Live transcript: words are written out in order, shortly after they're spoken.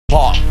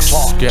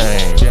Fox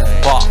game,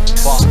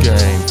 Fox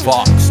game,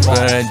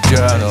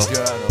 Foxbandana.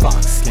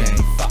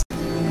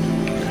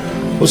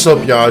 What's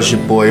up, y'all? It's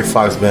your boy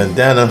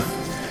Foxbandana,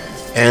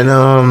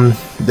 and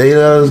they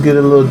let us get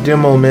a little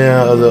demo,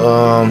 man, of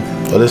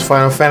this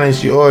Final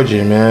Fantasy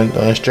Origin,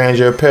 man,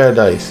 Stranger of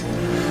Paradise.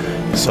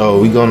 So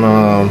we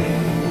gonna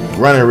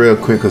run it real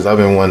quick because I've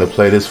been wanting to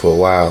play this for a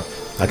while.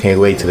 I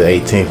can't wait till the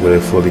 18th when it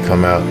fully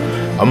come out.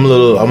 I'm a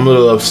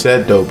little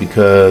upset though,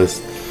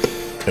 because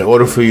in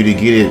order for you to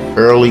get it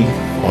early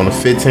on the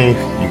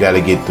 15th, you got to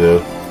get the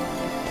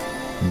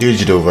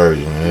digital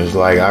version. And it's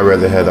like I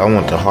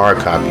want the hard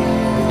copy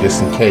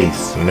just in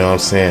case. You know what I'm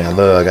saying? I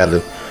got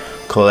a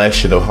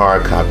collection of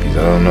hard copies.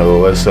 I don't know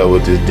what's up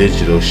with this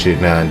digital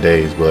shit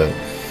nowadays, but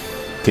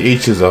to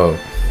each his own.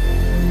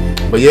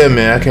 But yeah,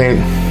 man, I can't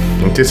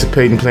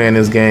anticipating playing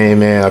this game,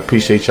 man. I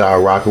appreciate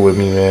y'all rocking with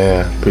me,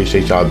 man. I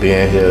appreciate y'all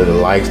being here, the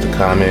likes, the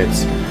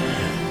comments.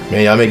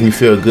 Man, y'all make me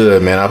feel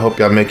good, man. I hope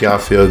y'all make y'all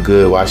feel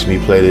good watching me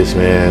play this,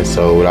 man.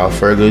 So without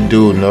further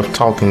ado, enough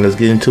talking, let's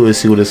get into it,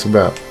 see what it's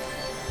about.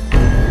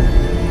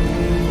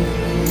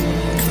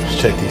 Let's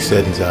check these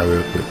settings out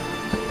real quick.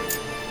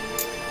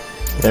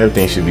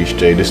 Everything should be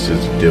straight. This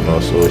is a demo,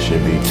 so it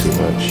shouldn't be too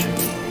much.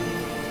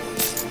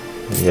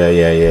 Yeah.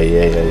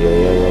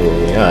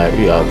 Alright,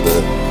 we all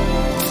good.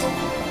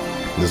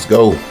 Let's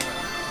go.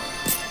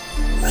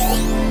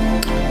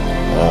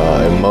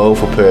 In mode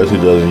for players who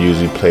doesn't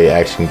usually play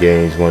action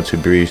games, want to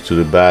breeze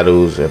through the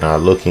battles, and are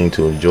looking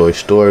to enjoy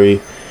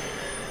story.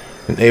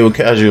 Enable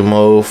casual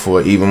mode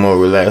for even more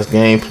relaxed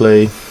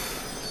gameplay.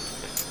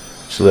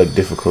 Select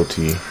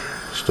difficulty,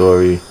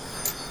 story.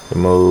 The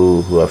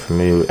mode who are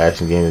familiar with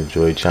action games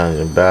enjoy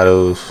challenging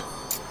battles.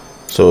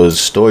 So is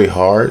story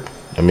hard?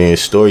 I mean,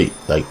 is story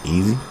like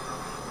easy?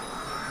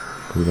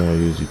 We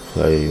don't usually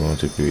play. Want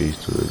to breeze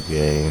through the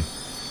game.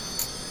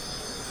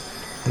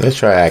 Let's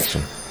try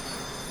action.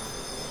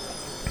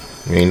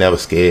 You ain't never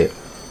scared.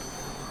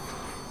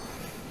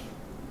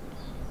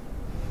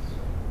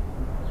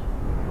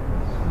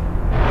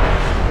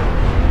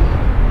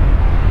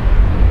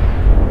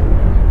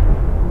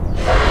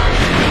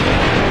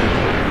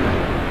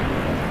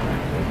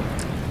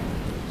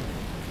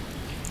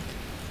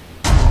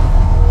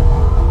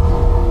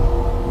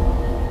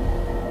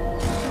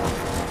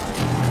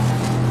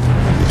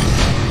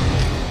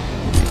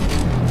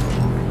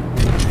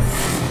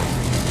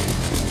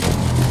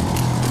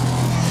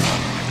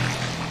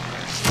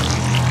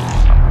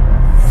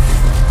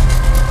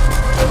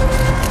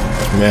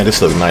 Man,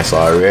 this looks nice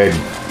already.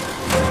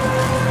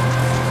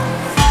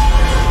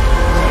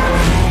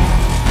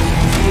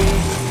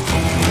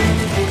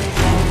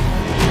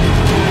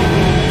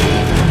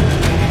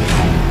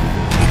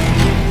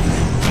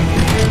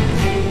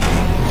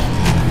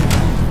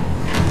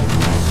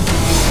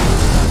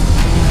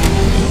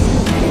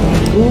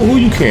 Who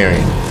you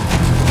carrying?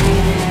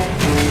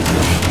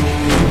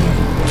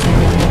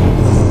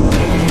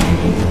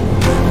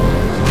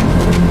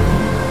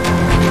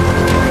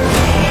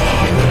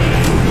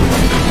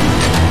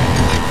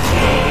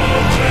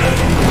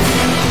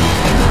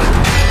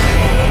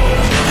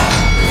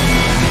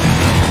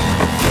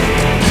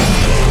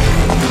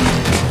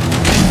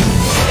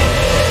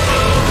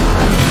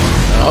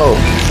 Oh.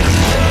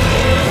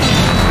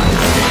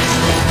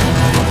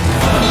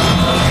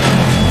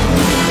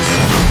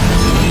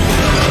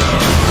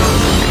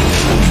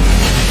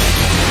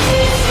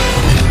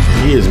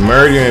 He is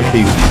murdering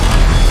people.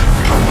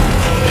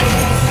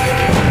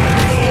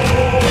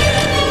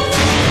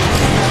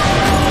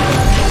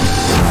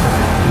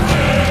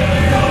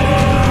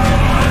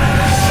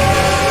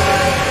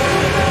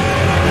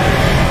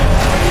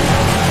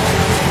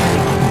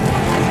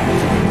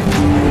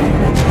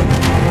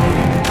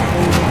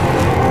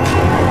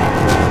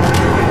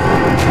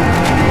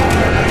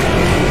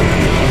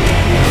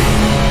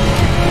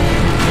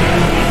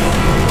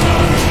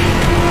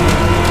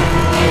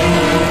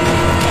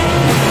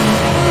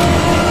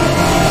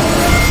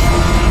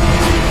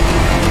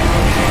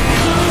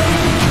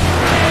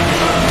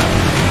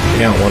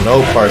 He don't want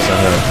no parts on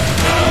him.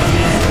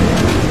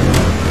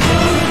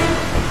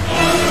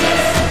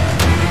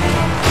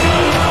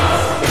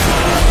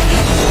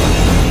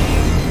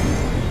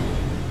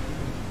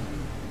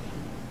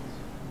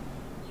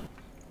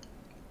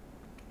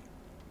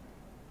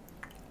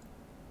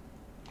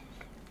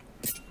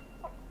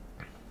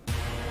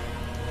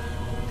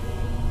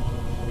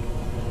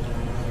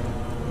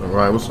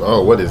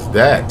 Alright, what is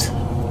that?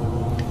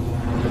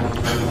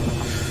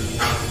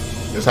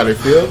 That's how they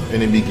feel in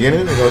the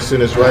beginning. They're gonna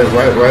send us right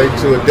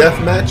to a death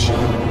match.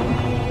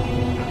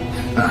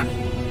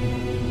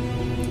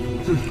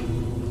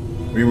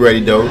 We ready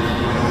though.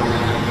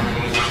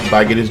 About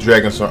to get this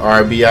dragon some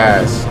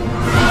RBIs,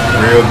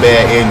 real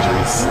bad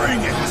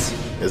injuries.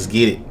 Let's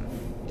get it.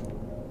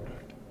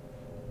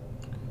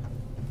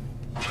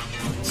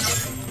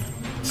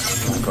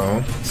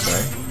 Come,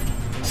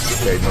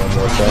 okay, no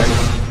more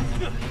attacks.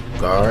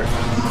 Guard.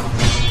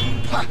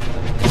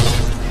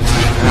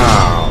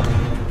 Ow.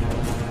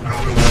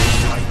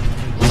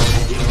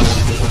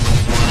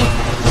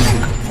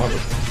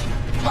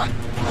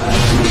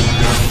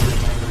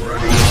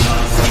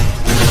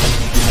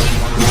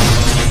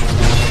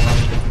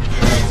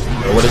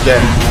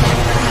 that?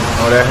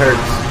 Oh, that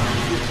hurts.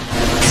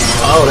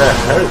 Oh, that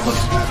hurts.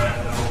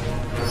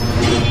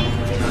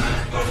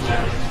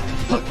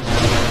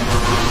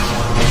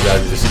 You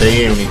gotta just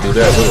stay in when you do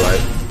that, look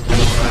like.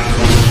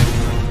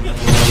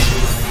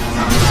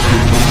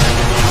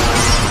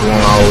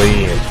 Going all the way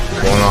in.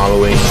 Going all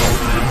the way in.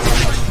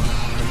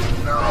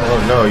 Oh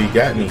no, you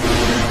got me.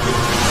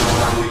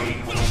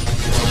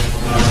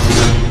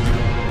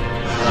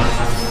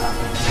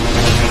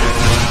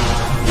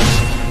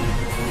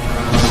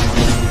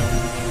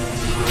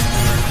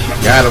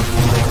 Got him.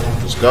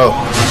 Let's go.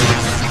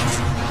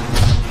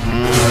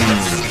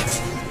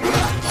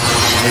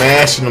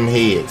 Smashing them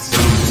heads.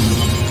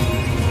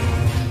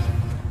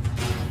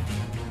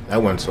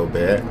 That wasn't so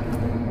bad.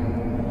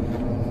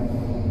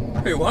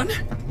 Hey, what?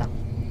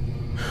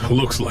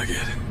 Looks like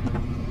it.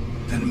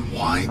 Then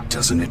why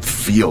doesn't it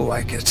feel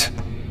like it?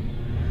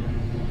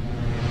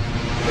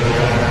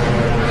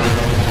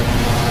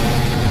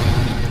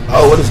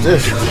 Oh, what is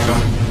this?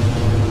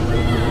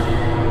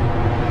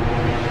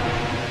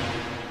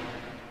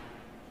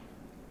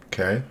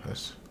 Okay,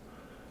 that's...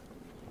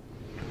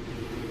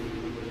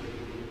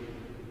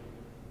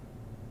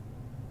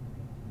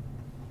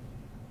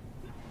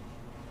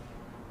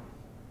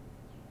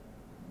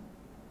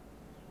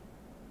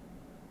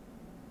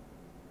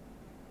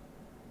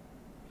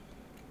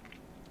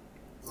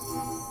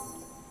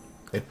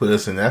 They put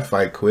us in that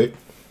fight quick.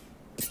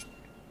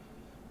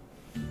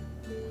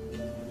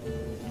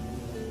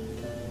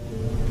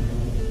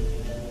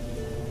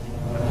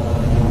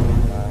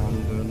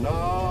 And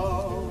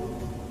now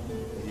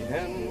the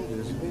end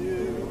is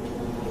near,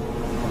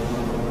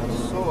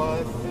 so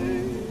I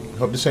face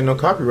Hope this ain't no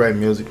copyright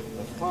music.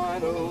 the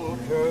final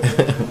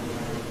curtain.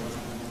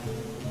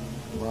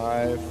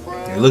 My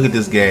friend, Hey, look at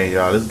this game,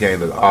 y'all. This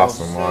game looks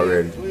awesome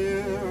already.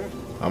 clear,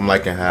 I'm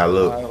liking how it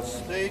looks. I'll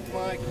state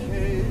my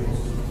case,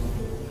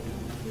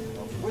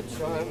 of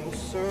which I'm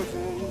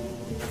certain.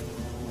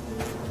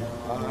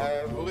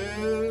 I've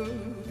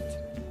lived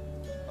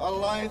a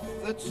life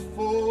that's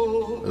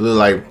full. It look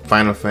like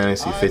Final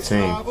Fantasy I've 15.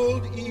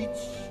 traveled each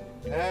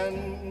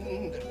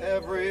and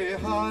every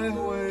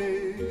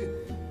highway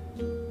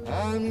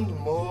and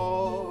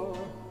more,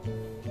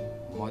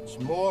 much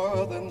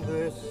more than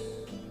this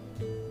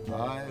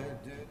I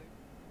did.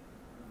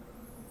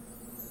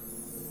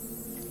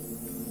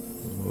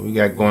 What we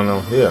got going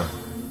on here?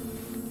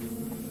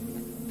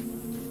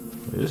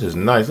 This is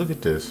nice. Look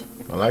at this.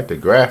 I like the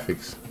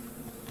graphics.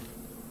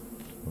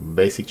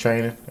 Basic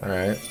training.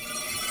 Alright.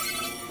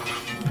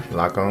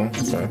 Lock on.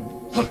 Okay.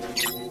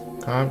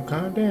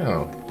 Calm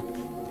down.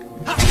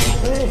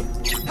 Hey.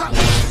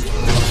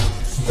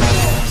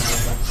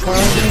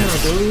 Calm down,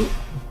 dude.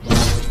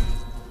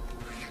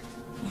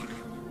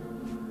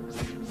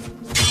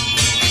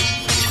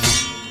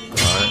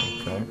 Alright,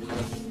 okay.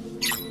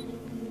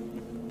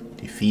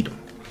 Defeat him.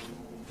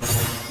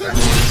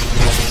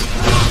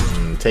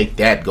 Take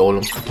that,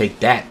 Golem. Take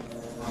that.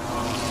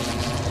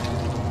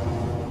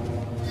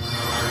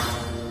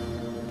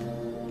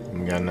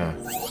 We got now.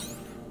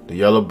 The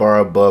yellow bar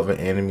above an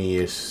enemy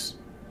is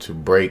to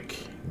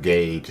break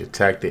gauge.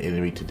 Attack the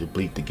enemy to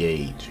deplete the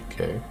gauge.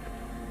 Okay.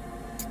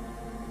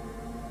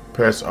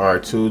 Press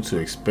R2 to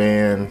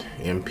expand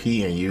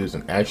MP and use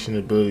an action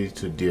ability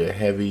to deal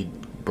heavy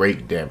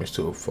break damage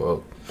to a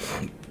foe.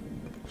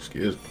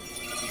 Excuse me.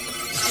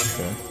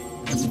 Okay.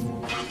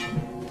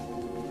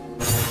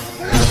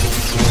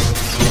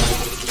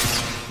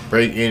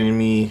 Break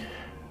enemy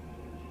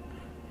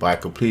by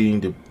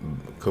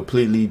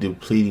completely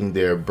depleting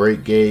their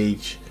break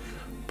gauge.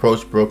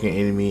 Approach broken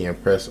enemy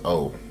and press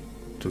O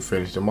to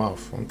finish them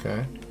off.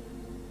 Okay.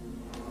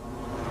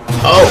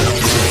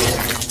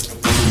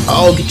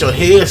 Oh, get your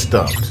head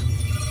stumped.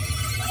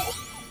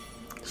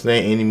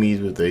 Slaying enemies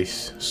with a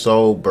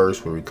soul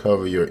burst will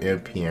recover your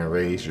MP and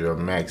raise your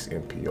max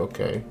MP.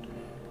 Okay.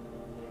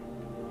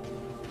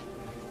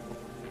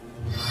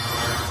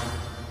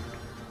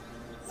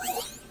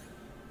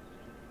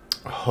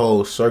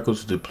 Hold circle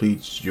to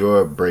deplete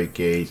your break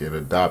gauge and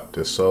adopt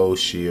the soul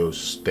shield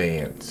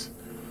stance.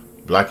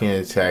 Blocking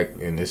an attack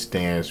in this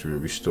stance will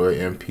restore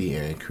MP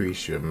and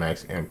increase your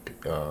max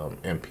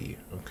MP.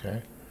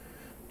 Okay.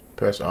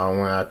 Press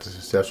R1 after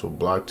successful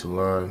block to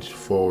lunge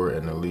forward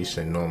and unleash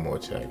a normal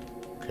attack.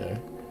 Okay.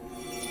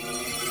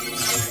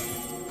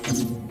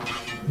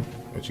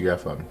 What you got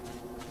for me?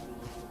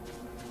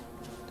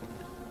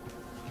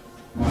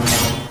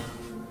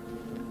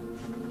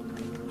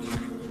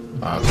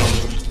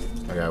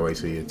 I gotta wait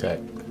till you attack.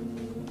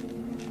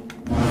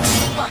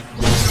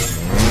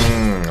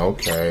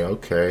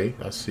 Okay.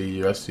 I see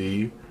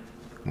you.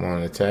 Come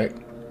on, attack.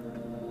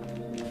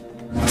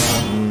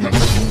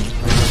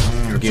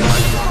 Get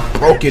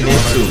broken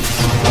into.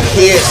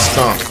 Head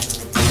stomp.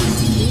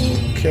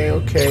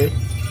 Okay.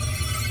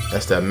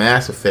 That's that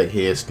Mass Effect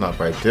head stomp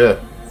right there.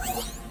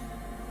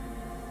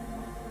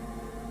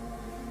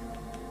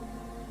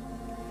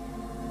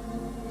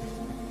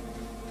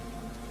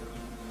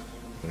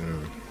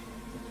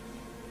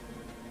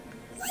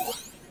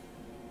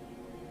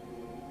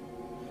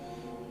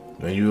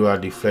 When you are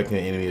deflecting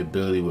enemy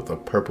ability with a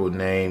purple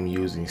name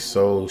using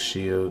Soul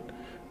Shield,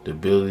 the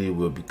ability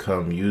will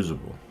become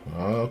usable.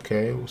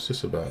 Okay, what's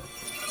this about?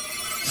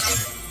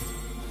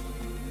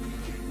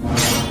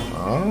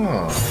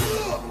 Oh.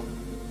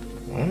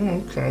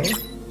 Okay.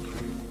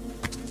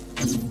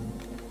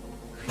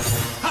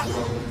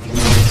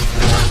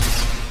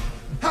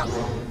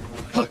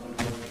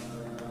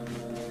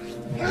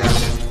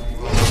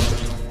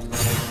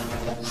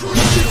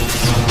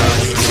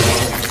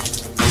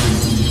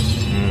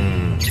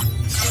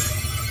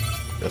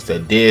 That's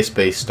that Dead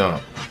Space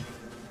stomp.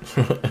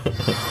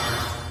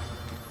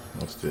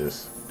 What's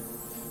this?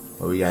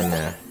 What we got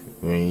now?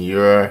 When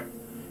your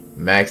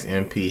max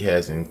MP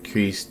has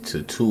increased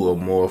to 2 or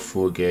more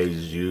full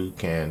gauges, you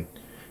can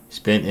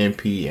spend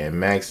MP and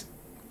max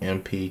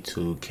MP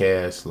to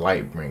cast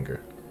Lightbringer.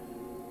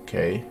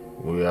 Okay.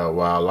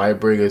 While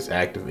Lightbringer's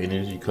active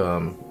energy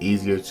come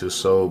easier to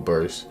soul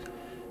burst,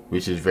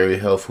 which is very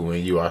helpful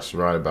when you are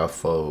surrounded by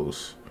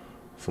foes.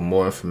 For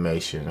more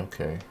information,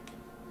 okay.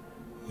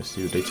 Let's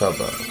see what they talk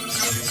about.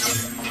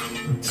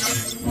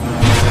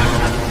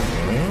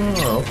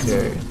 Oh,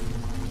 okay.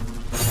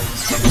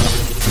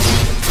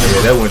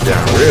 Yeah, that went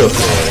down real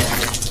fast.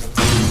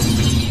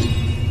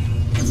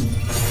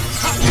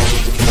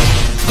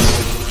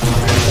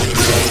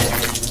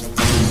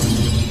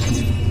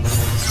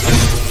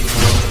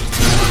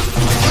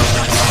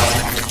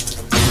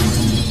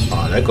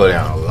 Oh, that go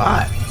down a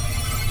lot.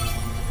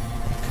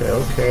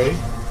 Okay.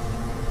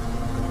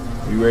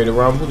 You ready to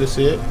rumble? That's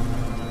it.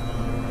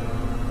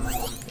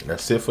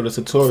 That's it for the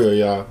tutorial,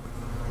 y'all.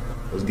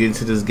 Let's get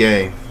into this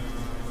game.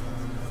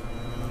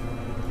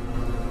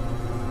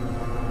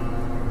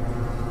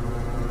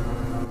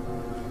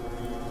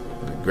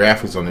 The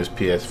graphics on this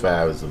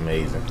PS5 is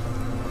amazing.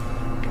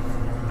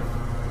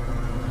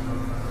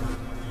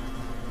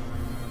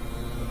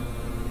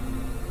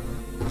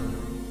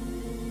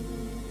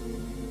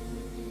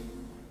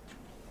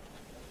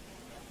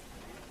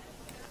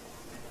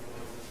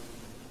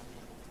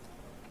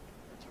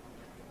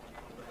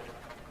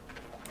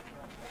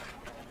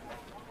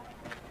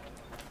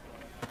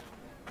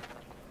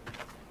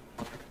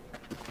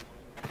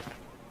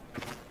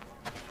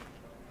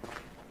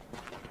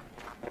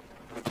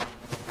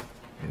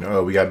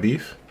 Oh, we got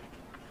beef?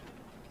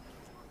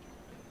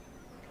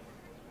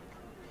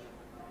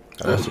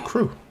 Oh, that's the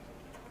crew.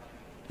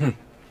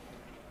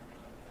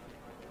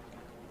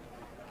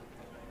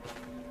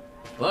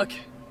 Look,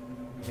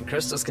 the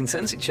crystals can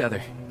sense each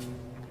other.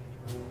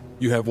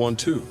 You have one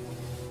too,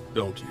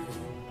 don't you?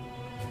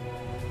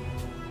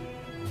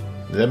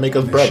 Does that make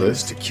us Mission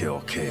brothers? is to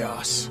kill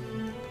chaos.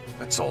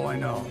 That's all I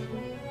know.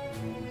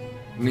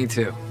 Me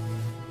too.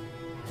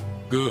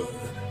 Good.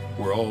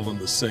 We're all on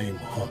the same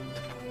hunt.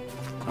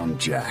 I'm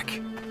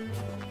Jack.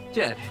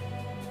 Jed.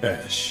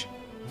 Ash.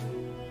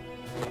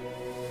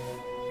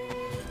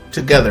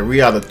 Together,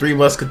 we are the Three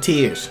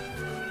Musketeers.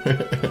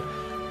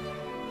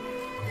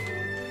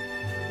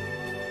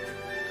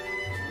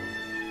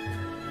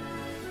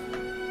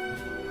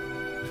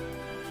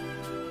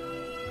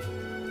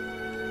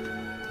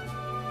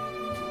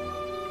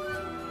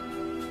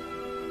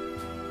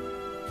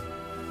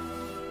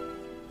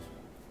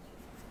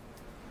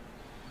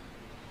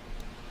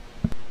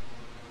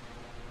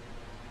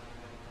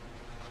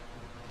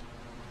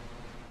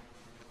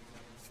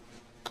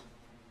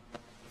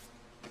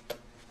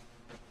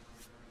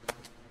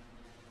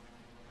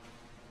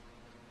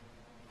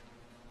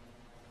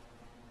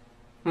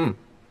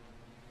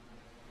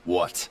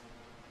 What?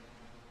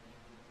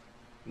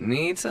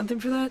 Need something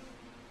for that?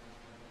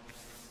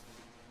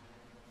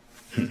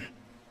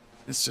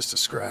 It's just a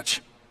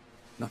scratch.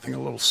 Nothing a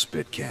little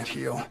spit can't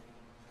heal.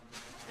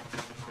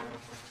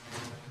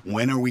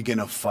 When are we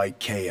gonna fight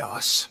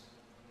chaos?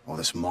 All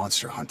this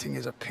monster hunting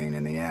is a pain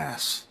in the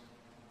ass.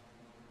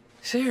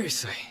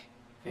 Seriously.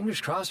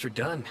 Fingers crossed we're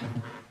done.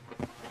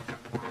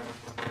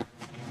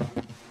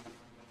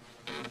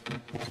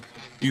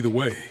 Either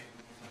way,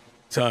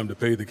 time to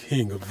pay the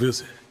king a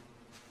visit.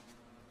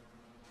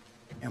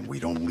 And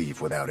we don't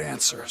leave without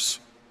answers.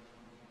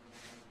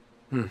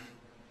 The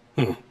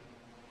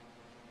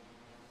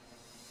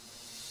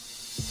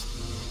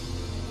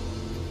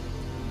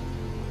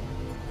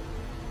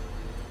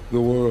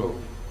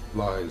world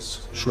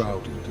lies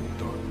shrouded in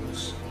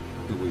darkness.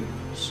 The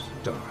winds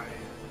die.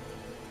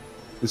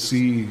 The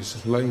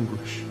seas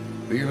languish.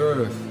 The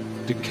earth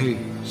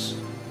decays.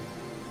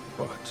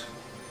 But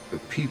the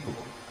people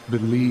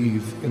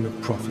believe in a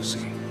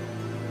prophecy,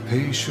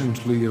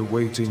 patiently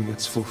awaiting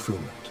its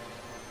fulfillment.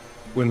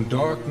 When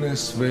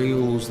darkness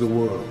veils the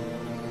world,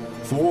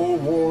 4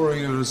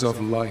 warriors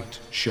of light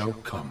shall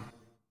come.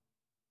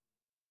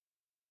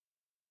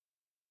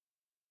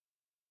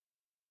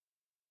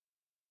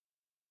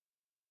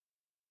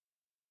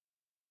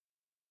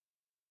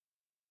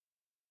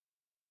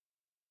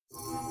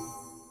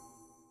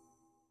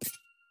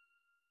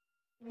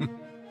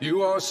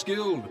 You are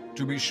skilled,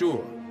 to be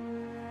sure.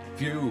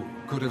 Few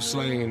could have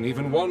slain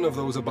even one of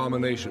those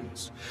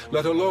abominations,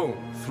 let alone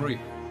 3.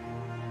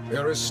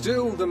 There is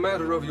still the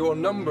matter of your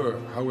number,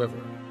 however.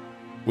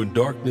 When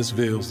darkness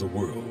veils the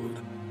world,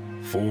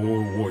 4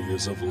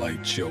 warriors of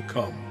light shall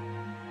come.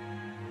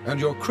 And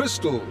your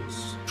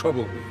crystals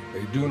trouble me.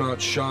 They do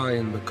not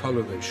shine the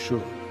color they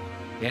should.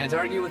 Can't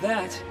argue with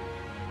that.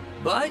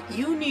 But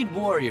you need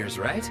warriors,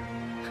 right?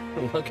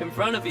 Look in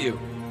front of you.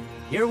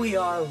 Here we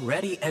are,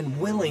 ready and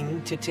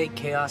willing to take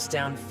Chaos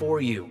down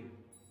for you.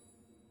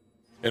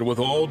 And with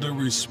all due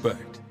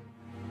respect,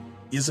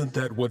 isn't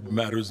that what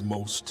matters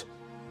most?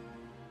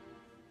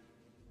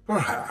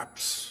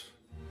 Perhaps.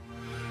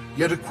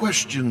 Yet a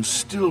question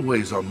still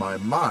weighs on my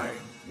mind,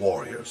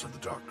 warriors of the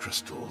Dark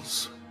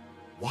Crystals.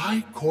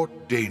 Why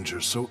court danger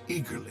so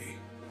eagerly?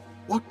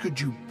 What could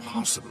you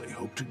possibly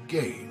hope to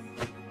gain?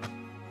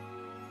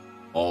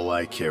 All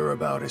I care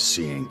about is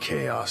seeing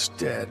Chaos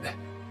dead.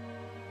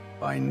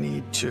 I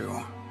need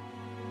to.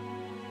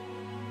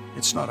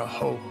 It's not a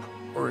hope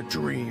or a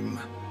dream.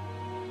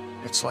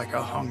 It's like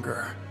a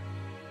hunger,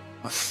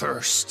 a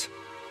thirst.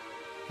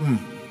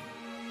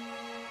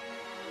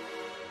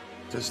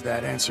 Does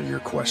that answer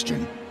your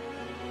question?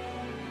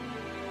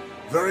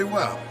 Very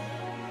well.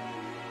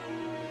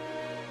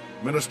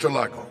 Minister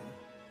Lago,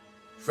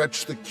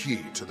 fetch the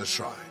key to the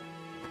shrine.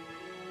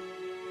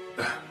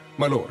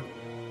 My lord.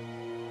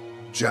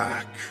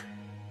 Jack,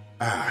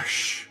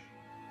 Ash,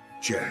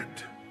 Jed.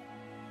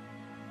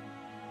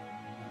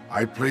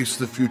 I place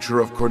the future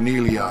of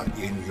Cornelia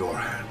in your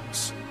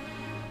hands.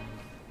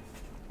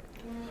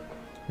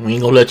 We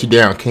ain't gonna let you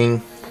down,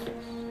 King.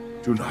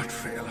 Do not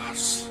fail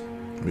us.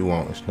 We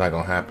won't. It's not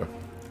gonna happen.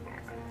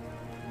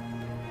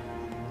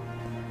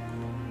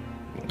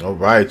 All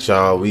right,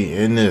 y'all. We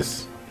in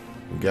this.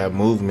 We got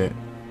movement.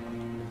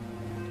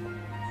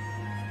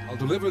 I'll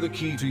deliver the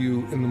key to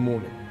you in the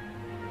morning.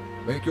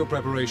 Make your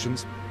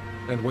preparations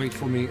and wait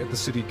for me at the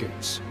city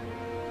gates.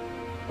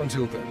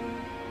 Until then.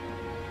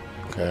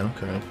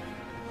 Okay.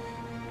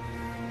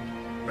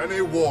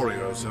 Many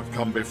warriors have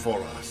come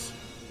before us,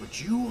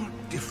 but you are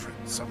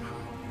different somehow.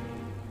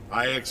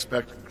 I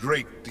expect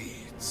great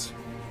deeds.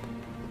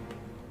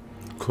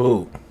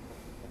 Cool.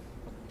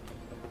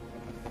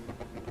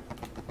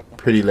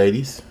 Pretty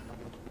ladies.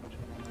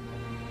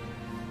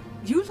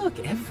 You look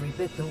every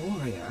bit the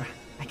warrior.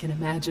 I can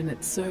imagine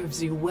it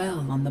serves you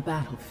well on the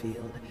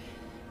battlefield.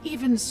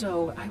 Even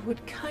so, I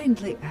would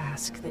kindly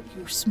ask that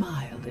you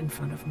smiled in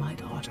front of my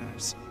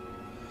daughters.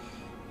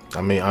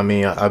 I mean,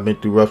 I've been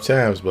through rough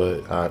times,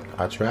 but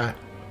I tried.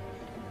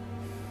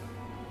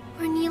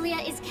 Cornelia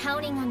is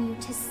counting on you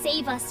to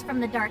save us from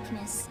the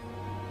darkness.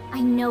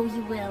 I know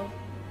you will.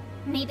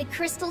 May the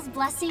crystal's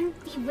blessing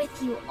be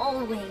with you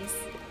always.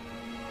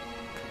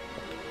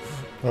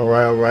 All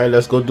right.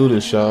 Let's go do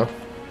this, y'all.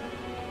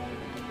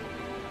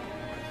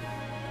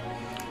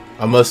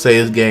 I must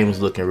say, this game is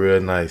looking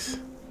real nice.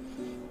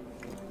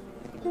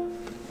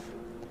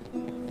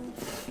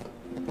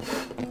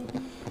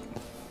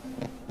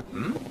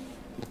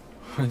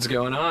 What's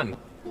going on?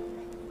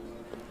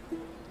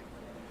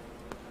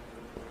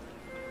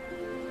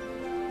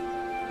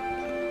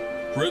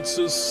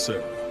 Princess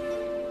Sarah.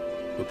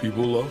 The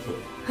people love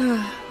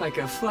her. Like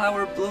a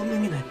flower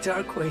blooming in a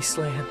dark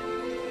wasteland.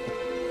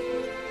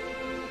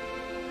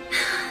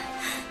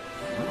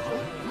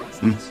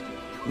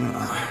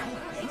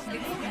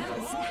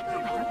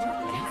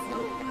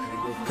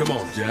 Come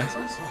on,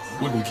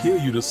 Jack. Wouldn't kill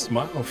you to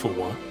smile for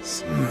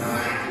once.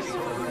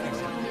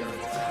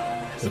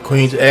 The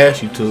Queen's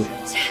asked you to.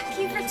 Jack,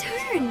 you've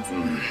returned.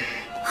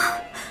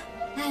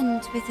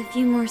 And with a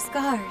few more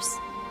scars.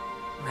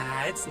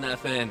 Nah, it's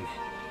nothing.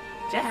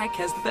 Jack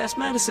has the best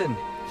medicine.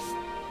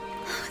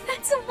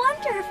 That's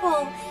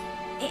wonderful.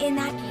 In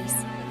that case,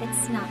 if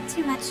it's not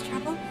too much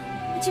trouble,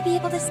 would you be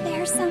able to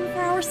spare some for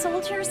our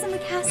soldiers in the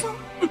castle?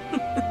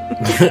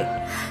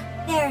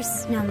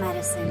 There's no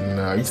medicine.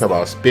 Nah, you talk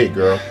about spit,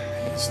 girl.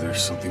 Is there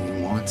something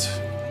you want?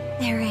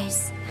 There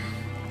is.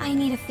 I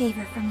need a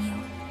favor from you.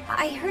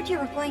 I heard you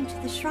were going to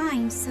the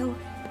shrine, so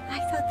I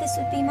thought this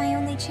would be my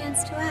only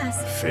chance to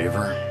ask.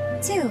 Favor?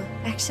 2,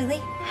 actually.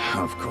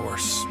 Of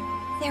course.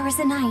 There was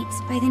a knight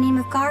by the name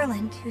of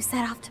Garland who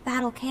set off to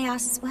battle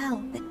Chaos as well,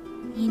 but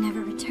he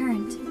never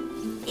returned.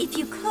 If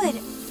you could,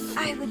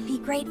 I would be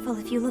grateful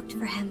if you looked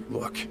for him.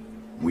 Look,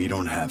 we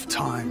don't have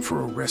time for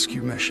a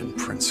rescue mission,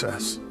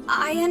 Princess.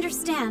 I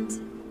understand.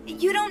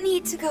 You don't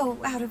need to go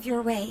out of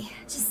your way.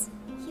 Just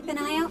keep an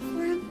eye out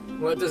for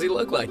him. What does he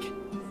look like?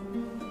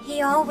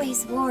 He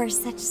always wore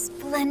such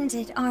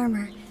splendid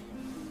armor,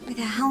 with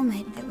a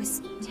helmet that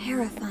was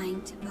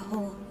terrifying to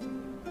behold.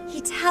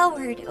 He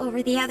towered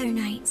over the other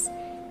knights.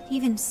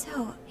 Even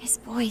so, his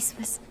voice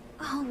was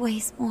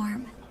always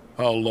warm.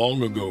 How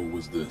long ago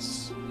was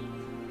this?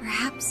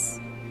 Perhaps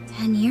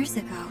 10 years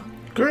ago.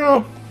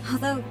 Girl.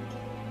 Although,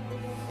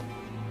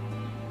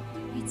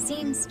 it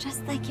seems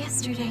just like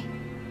yesterday.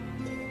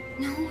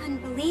 No one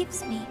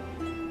believes me.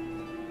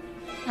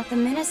 Not the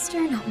minister,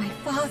 not my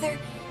father.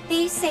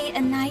 They say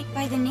a knight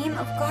by the name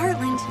of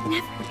Garland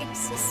never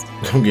existed.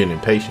 I'm getting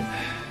impatient.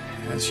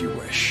 As you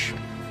wish.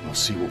 We'll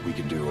see what we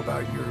can do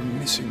about your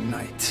missing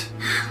knight.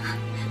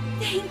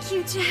 Thank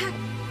you, Jack.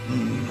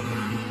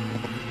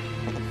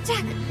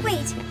 Jack,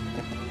 wait.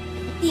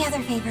 The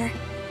other favor.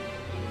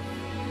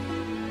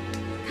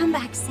 Come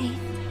back safe.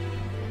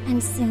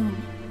 And soon.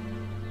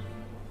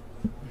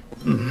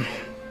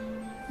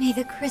 May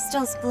the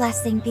crystal's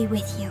blessing be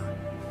with you.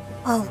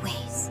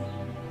 Always.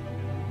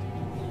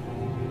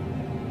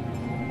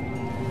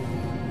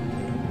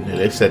 Yeah,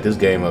 they set this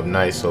game up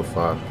nice so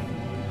far.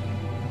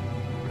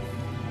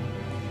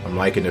 I'm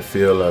liking the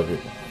feel of it.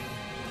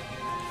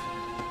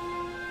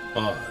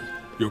 Odd.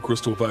 Your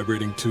crystal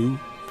vibrating too?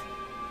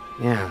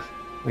 Yeah,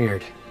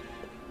 weird.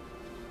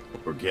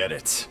 Forget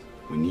it.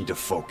 We need to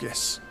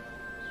focus.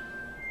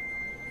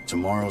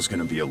 Tomorrow's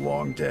gonna be a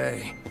long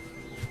day.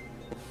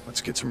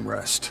 Let's get some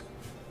rest.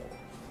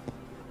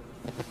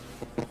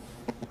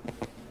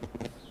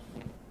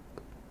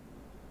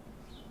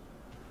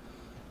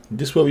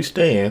 This where we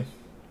staying?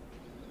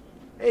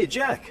 Hey,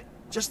 Jack.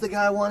 Just the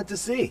guy I wanted to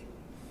see.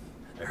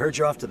 I heard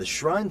you're off to the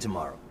shrine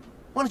tomorrow.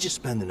 Why don't you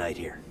spend the night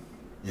here?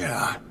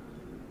 Yeah.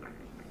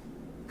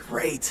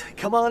 Great.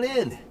 Come on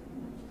in.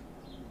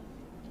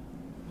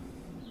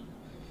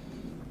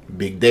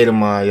 Big day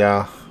tomorrow,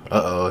 y'all.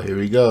 Uh-oh, here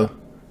we go.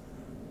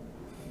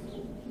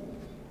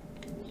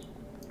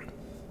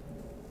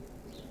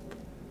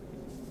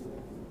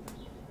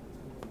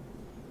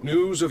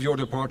 News of your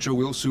departure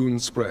will soon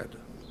spread,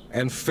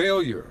 and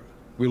failure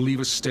will leave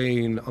a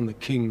stain on the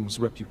king's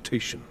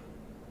reputation.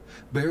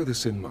 Bear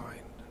this in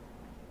mind.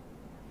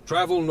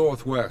 Travel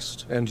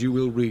northwest, and you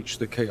will reach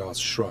the Chaos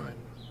Shrine.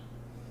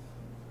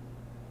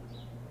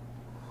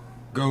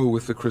 Go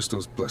with the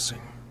crystal's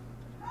blessing.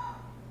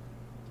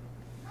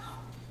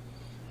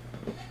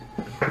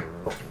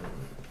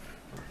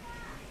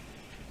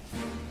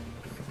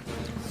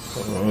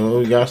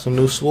 Oh, we got some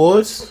new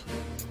swords.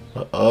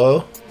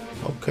 Uh-oh.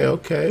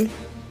 Okay.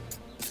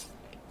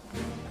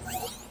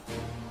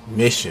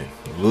 Mission.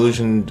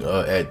 Illusion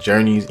at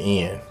Journey's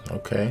End.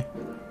 Okay.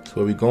 So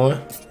where we going?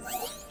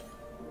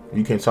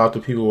 You can talk to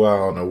people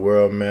while on the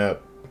world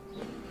map.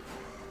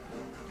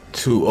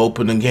 To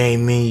open the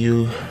game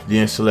menu,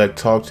 then select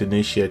talk to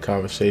initiate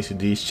conversation.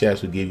 These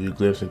chats will give you a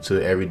glimpse into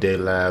the everyday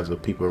lives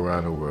of people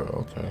around the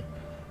world. Okay.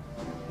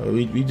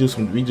 We do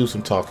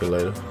some talking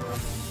later.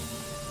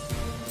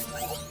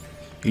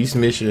 Each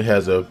mission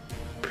has a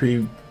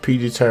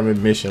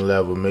predetermined mission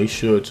level. Make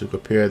sure to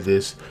compare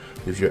this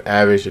with your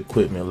average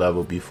equipment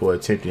level before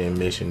attempting a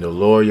mission. The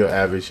lower your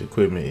average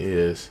equipment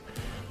is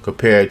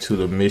compared to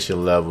the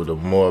mission level, the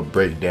more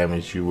break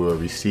damage you will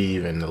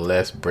receive and the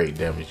less break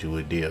damage you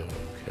will deal.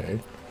 Okay.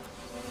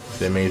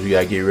 So that means we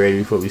gotta get ready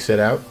before we set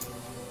out.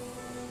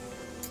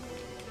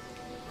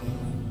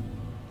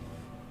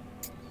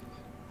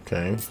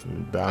 Okay,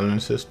 battling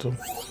system.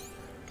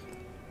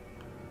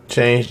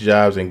 Change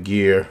jobs and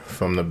gear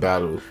from the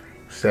battle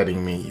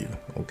setting menu.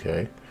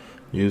 Okay.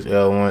 Use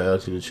L1,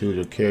 L2 to choose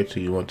your character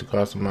you want to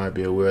customize.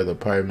 Be aware the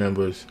party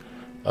members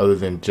other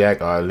than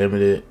Jack are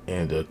limited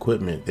in the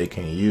equipment they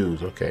can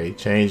use. Okay.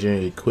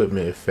 Changing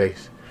equipment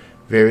affects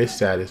various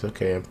status.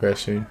 Okay. And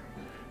pressing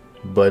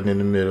button in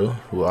the middle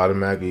will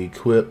automatically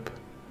equip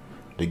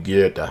the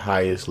gear at the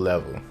highest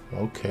level.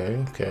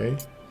 Okay.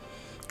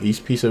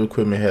 Each piece of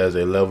equipment has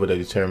a level that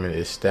determines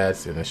its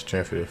stats and the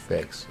strength it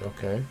affects.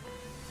 Okay.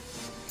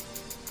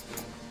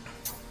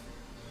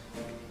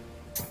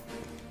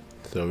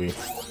 So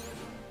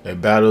a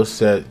battle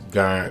set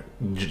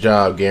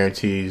job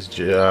guarantees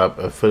job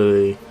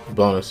affiliate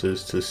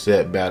bonuses to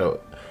set battle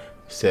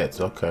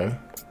sets. Okay.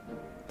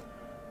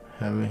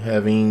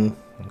 Having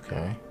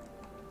okay.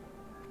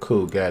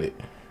 Cool, got it.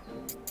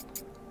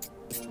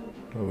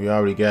 Well, we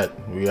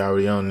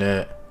already on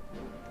that.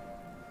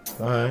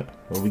 Alright,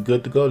 well we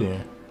good to go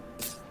then.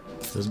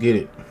 Let's get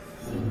it.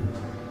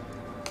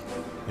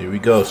 Here we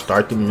go,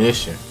 start the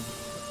mission.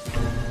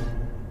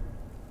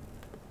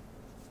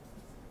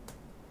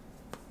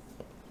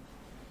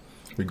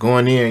 We're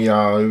going in,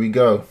 y'all. Here we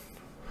go.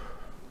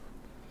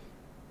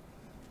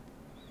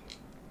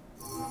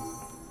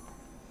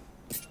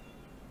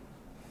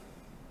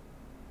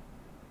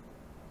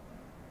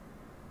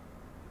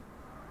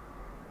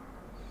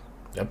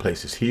 That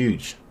place is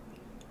huge.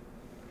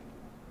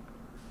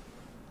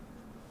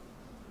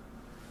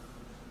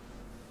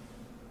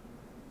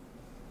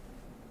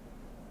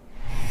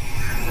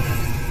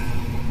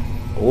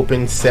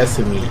 Open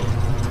sesame.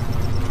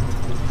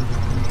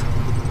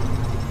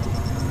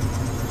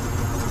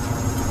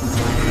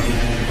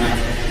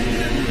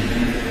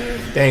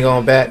 Dang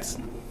on bats.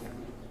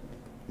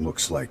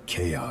 Looks like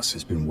chaos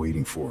has been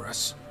waiting for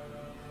us.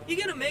 You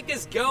gonna make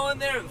us go in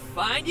there and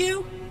find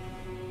you?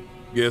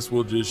 Guess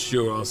we'll just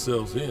show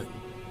ourselves in.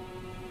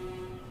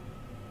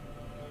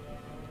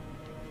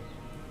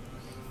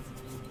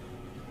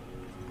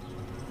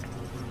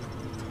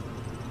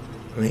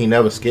 I mean, he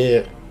never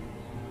scared.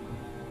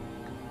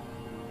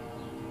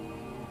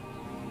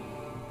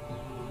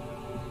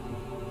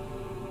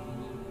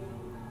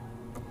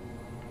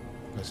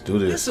 Let's do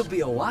this. This'll be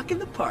a walk in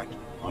the park.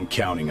 I'm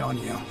counting on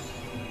you.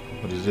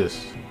 What is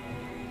this?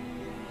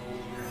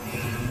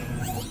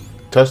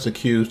 Touch the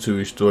cubes to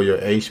restore your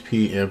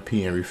HP,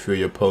 MP, and refill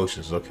your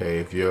potions. Okay,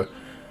 if your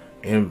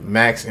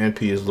max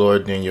MP is lower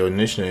than your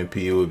initial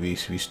MP, it will be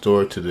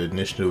restored to the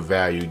initial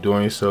value.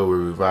 Doing so will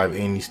revive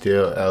any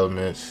stale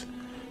elements,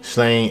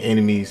 slaying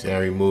enemies, and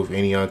remove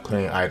any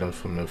unclaimed items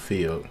from the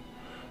field.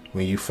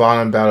 When you fall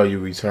in battle, you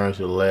return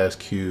to the last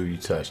cube you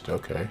touched.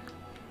 Okay.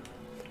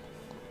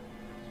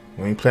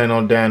 We ain't planning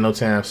on dying no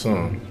time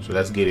soon, so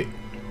let's get it.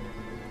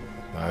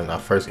 Our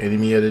first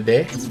enemy of the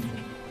day.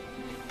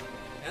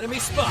 Enemy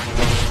spot.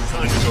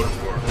 Time to go to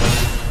work.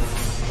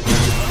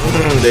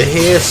 The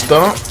head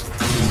stomp.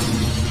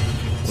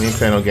 We ain't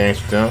playing no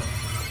games with them.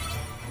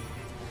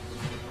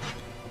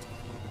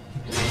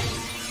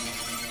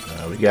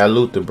 We got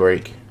loot to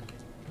break.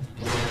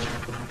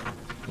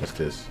 What's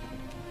this?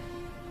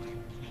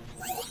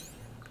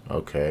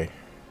 Okay.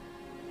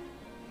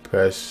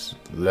 Press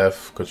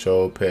left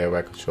control pad,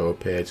 right control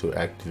pad to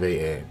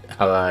activate an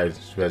allied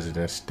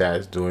resident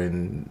stats,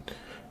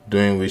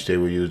 during which they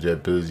will use their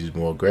abilities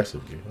more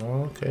aggressively.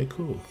 Okay,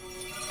 cool.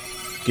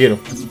 Get him.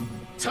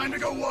 Time to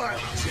go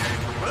wild.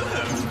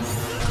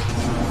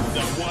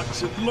 Now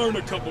watch and learn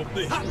a couple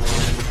things.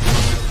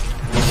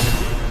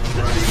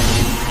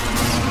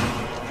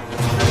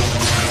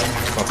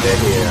 Fuck that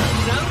head.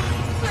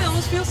 I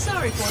almost feel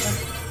sorry for them.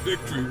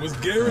 Victory was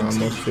I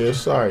guaranteed. almost feel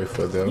sorry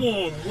for them.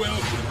 Warm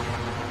welcome.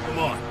 Come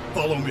on,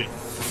 follow me.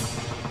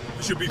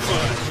 We should be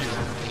fine here.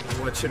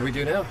 What should we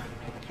do now?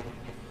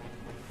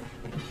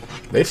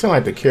 They sound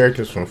like the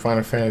characters from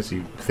Final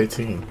Fantasy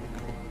 15.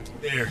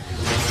 There.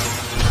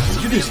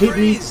 Did you just hit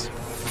me?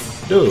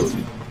 Dude,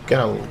 you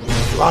got a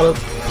lot of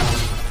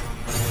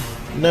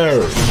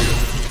nerve.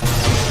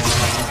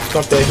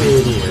 Stomp that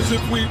head in. As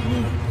if we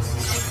lose.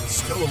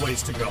 Still a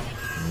ways to go.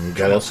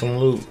 Got us some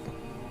loot.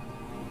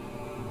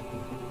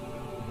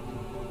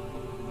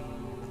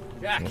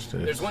 Jack,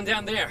 there's one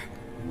down there.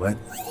 What?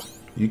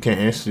 You can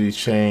instantly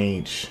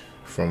change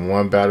from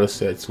one battle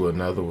set to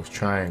another with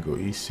triangle.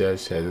 Each set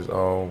has its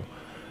own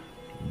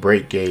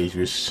break gauge,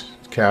 which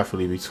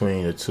carefully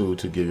between the two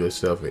to give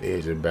yourself an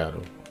edge in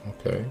battle.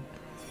 Okay.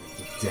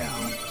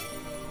 Down.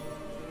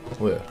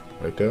 Where?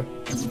 Right there?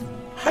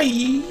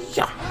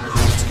 Hi-ya!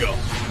 Let's go.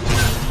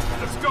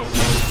 Let's go.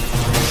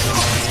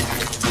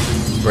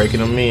 Breaking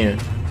them in.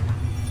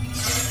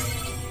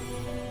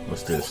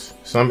 What's this?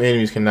 Some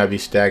enemies cannot be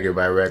staggered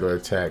by regular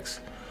attacks.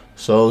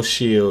 Soul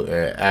Shield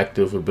and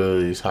active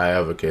abilities,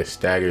 however, can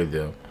stagger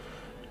them.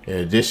 In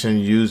addition,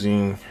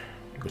 using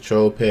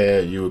control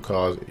pad, you will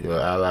cause your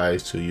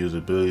allies to use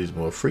abilities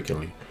more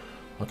frequently.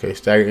 Okay,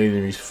 stagger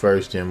enemies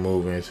first, then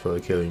move in for the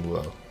killing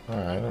blow.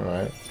 Alright,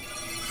 alright.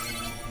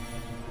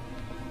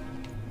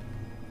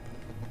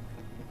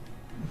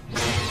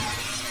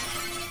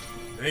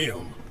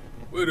 Damn.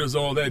 Where does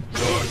all that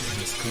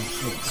darkness come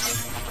from?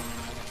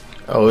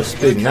 Oh, it's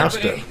spitting out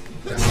stuff.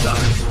 Let's knock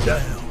it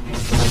down.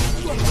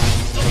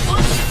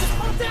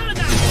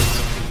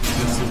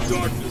 Guess the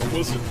darkness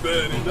wasn't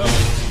bad enough.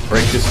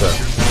 Break this up.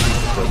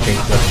 So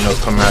things nothing else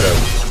come out of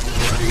it.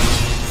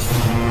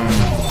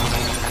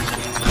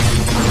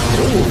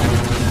 Ooh.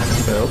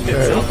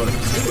 Okay.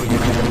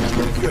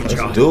 Let's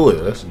do it.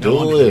 Let's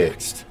do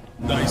it.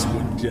 Nice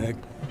one, Jack.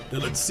 Now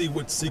let's see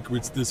what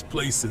secrets this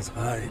place is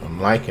hiding. I'm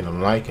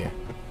liking.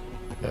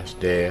 That's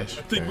dash.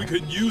 I think we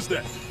could use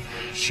that.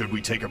 Should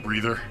we take a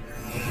breather?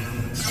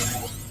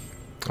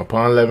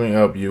 Upon leveling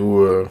up, you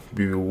will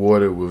be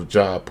rewarded with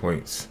job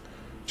points.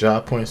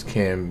 Job points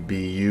can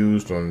be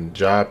used on the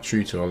job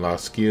tree to unlock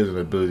skills and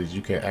abilities.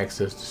 You can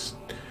access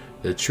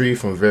the tree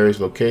from various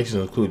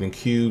locations, including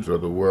cubes or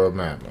the world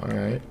map.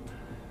 Alright.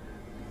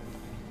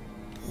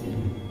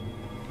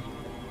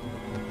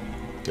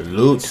 The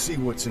loot. Let's see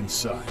what's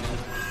inside.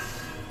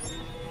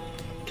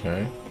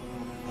 Okay.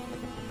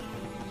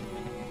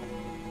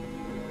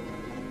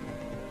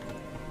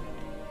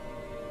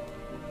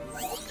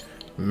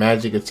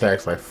 Magic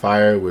attacks like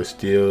fire will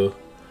still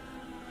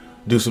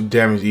do some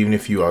damage even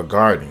if you are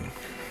guarding.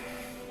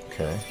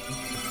 Okay.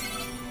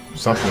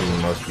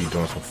 Something must be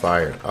doing some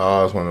fire.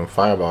 Oh, it's one of them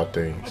fireball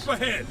things. Up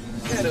ahead.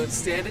 I don't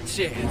stand a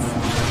chance.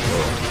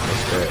 Oh,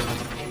 what's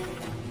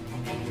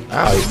that?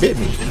 Ow, he bit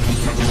me.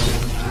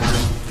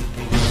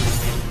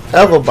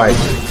 Ever bite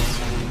me.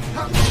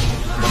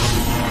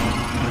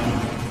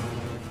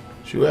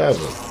 You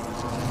ever.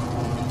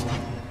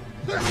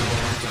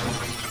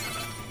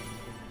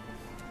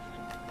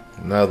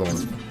 Another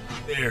one.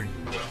 There you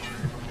go.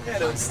 I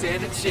don't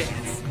stand a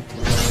chance.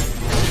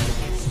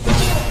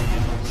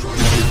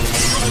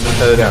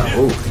 Cut it out.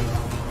 Ooh.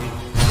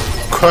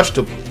 Crush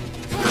the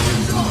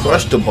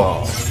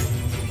ball.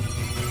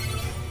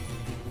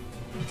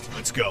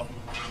 Let's go.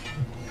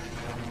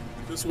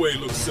 This way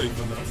looks safe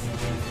enough.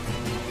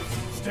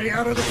 Stay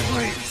out of the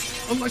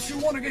flames, unless you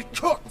want to get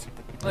cooked.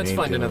 Let's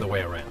find another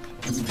way around.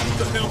 What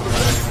the hell was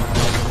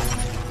that?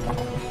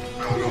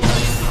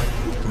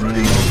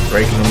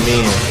 Breaking them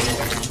in.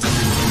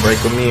 Break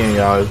them in,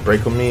 y'all. Let's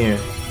break them in.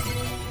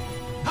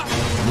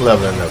 I'm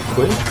leveling up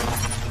quick.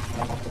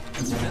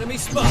 Enemy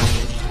spot.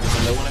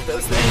 Another one of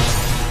those things.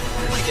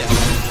 Here we go.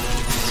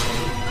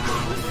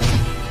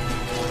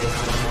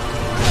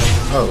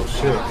 Oh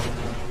shit.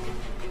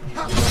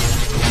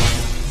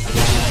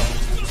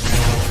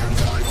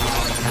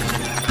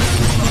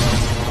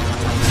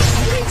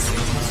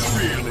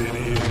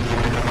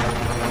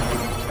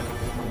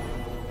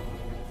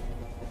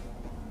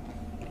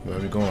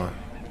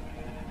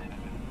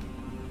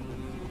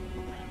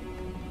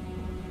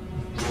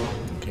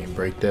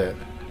 that.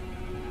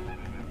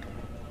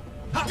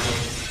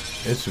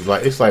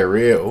 It's like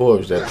red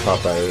orbs that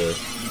pop out of there.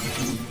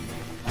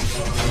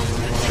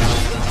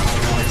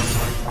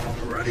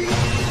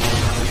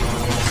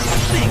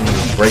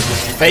 Break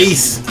his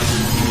face.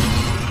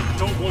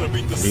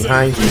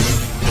 Behind you.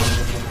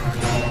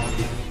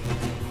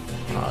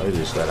 Oh, they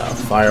just let out a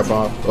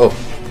fireball. Oh,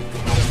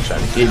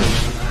 trying to get me.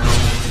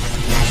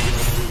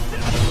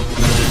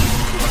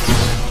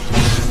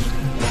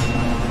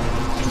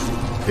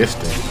 This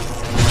thing.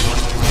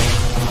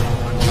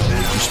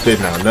 You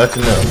spitting out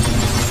nothing else.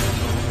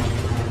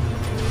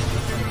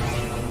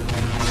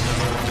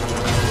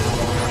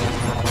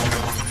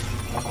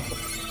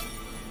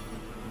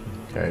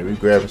 Okay, we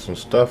grabbing some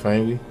stuff,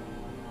 ain't we?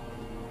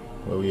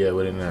 Where we at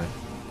with it now?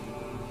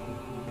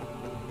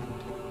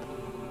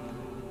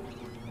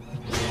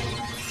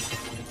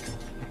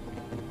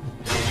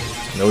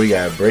 No, we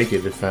gotta break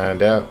it to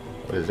find out.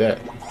 What is that?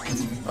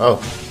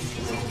 Oh.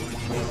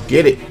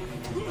 Get it!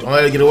 Don't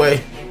let it get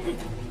away.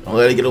 Don't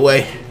let it get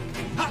away.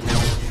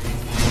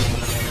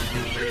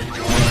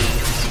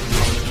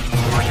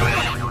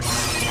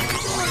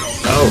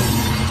 Oh.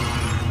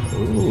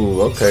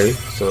 Ooh, okay.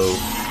 So,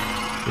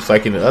 it's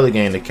like in the other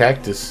game, the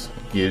cactus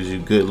gives you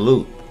good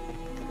loot.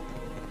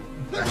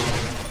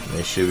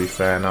 Make sure we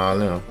find all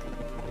them.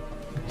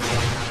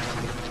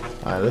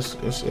 Alright,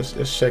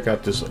 let's check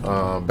out this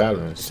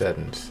balance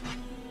settings.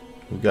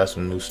 We got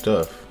some new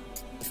stuff.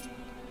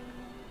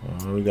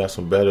 We got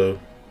some better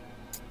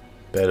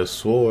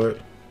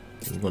sword.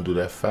 We're gonna do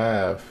that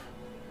 5.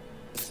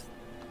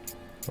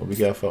 What we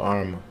got for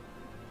armor?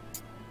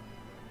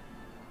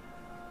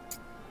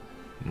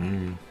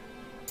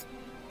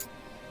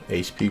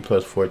 HP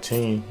plus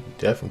 14.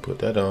 Definitely put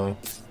that on.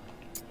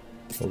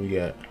 What we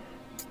got?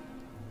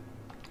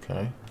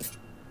 Okay.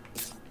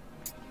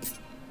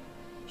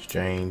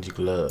 Strange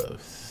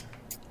gloves.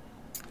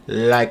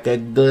 Like a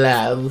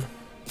glove.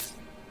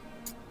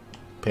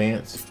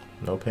 Pants.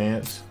 No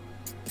pants.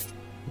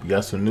 We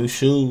got some new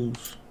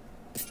shoes.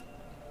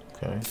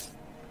 Okay.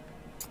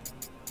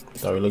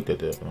 Thought we looked at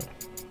that one.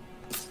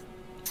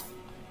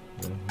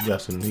 You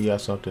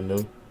got something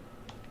new?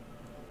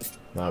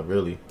 Not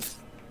really.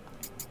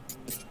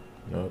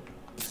 Nope.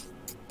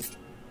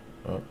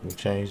 Oh, we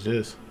changed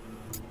this.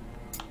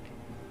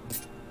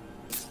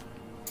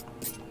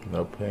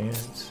 No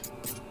pants.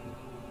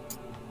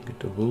 Get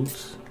the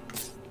boots.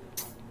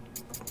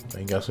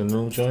 You got some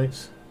new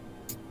joints.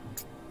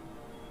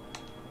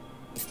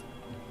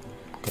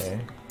 Okay.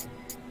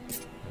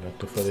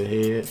 Nothing for the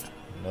head.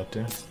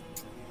 Nothing.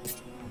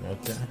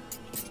 Nothing.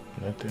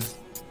 Nothing.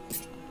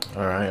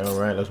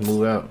 Alright, let's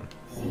move out.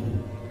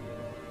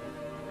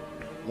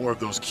 More of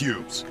those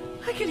cubes.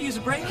 I could use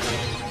a break.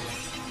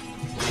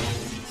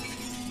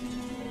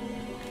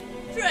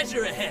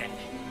 Treasure ahead.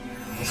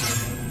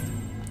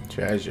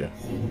 Treasure.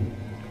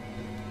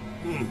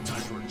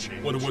 Time for a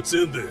change. Wonder what's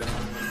in there.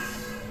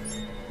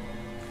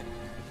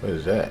 What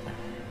is that?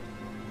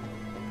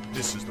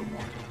 This is the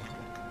one.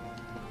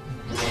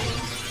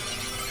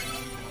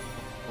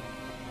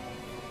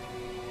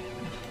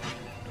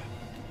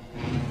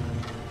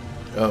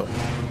 Oh,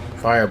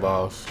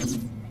 fireballs.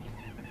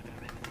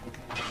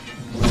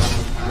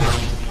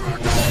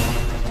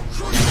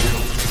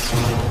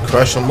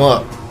 Crush them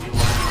up.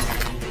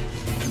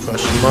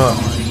 Crush them up.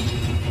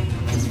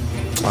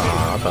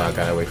 Ah, I thought I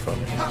got away from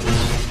it.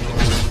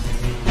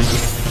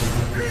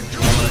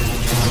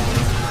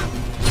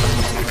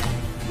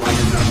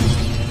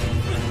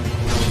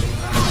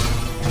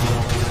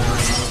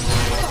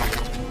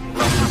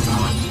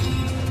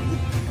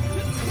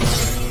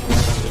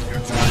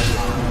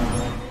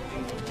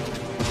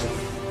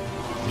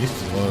 These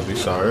are the ones we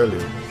saw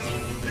earlier.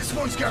 This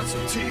one's got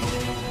some teeth.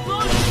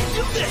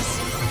 Do this.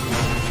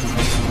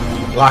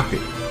 Block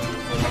it.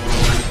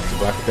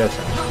 Block it that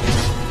time.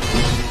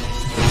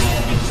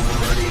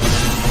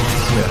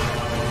 Yeah.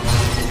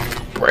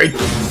 Break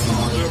them.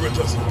 Whatever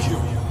doesn't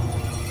kill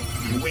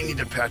you. We need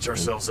to patch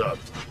ourselves up.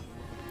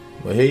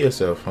 Well, heal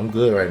yourself. I'm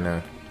good right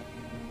now.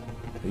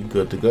 We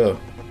good to go.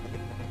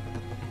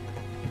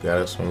 Got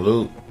us some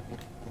loot.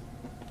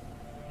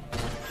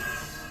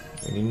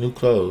 Any new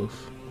clothes?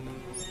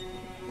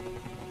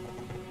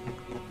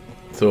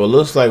 So it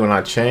looks like when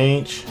I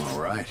change.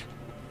 All right.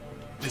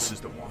 This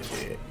is the one.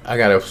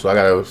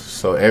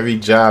 So every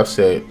job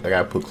set I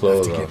gotta put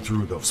clothes on. Get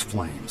through those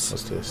flames.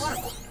 What's this?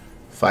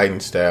 Fighting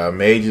style.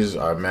 Mages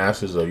are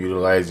masters of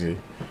utilizing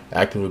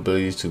active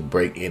abilities to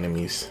break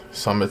enemies.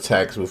 Some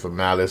attacks with a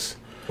malice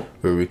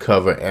will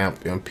recover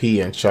amped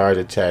MP, and charge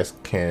attacks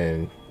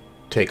can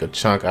take a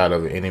chunk out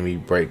of an enemy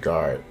break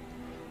guard.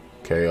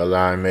 Okay,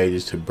 allowing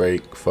mages to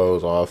break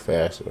foes all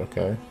faster.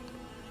 Okay.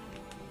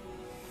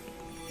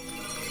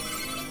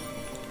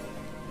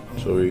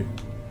 So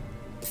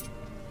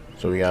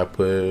we gotta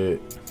put.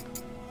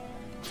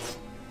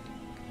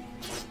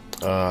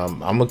 I'm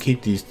gonna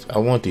keep these. I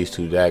want these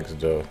 2 daggers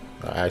though.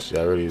 I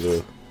really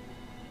do.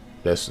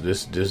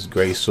 This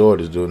gray sword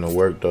is doing the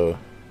work though.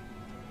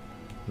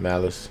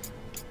 Malice.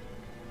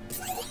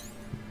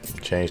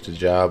 Change the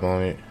job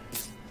on it.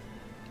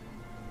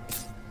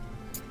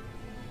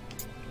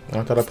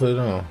 I thought I put it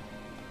on.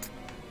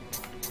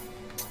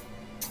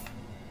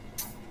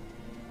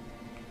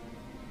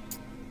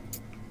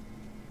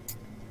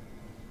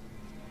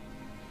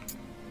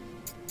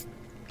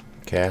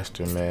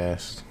 Caster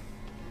mask.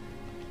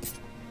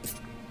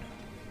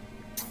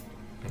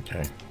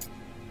 Okay.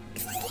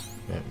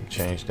 Yep,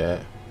 change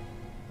that.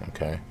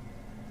 Okay.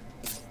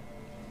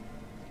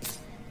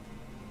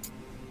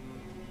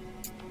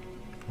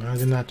 Why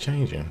is it not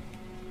changing?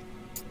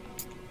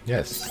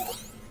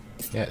 Yes.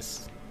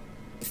 Yes.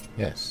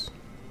 Yes.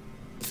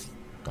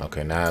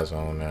 Okay, now it's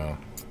on now.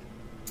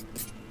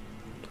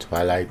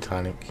 Twilight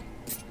tonic.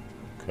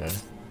 Okay.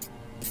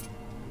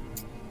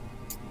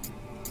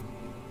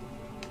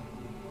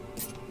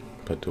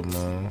 Put them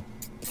on.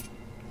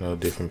 No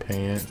different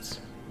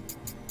pants.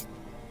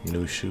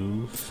 New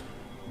shoes.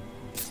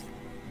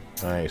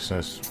 Alright,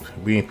 since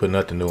we ain't put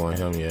nothing new on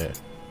him yet.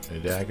 The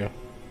dagger.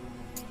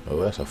 Oh,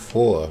 that's a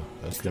 4.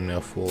 Let's give him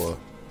that 4.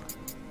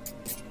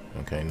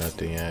 Okay,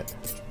 nothing yet.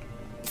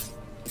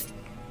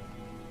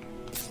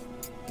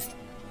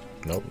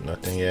 Nope,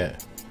 nothing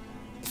yet.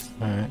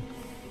 Alright.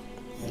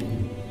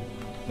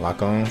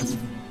 Lock on.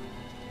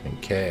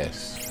 And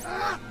cast.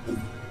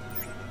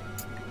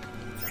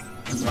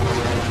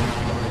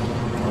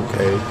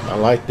 Okay, I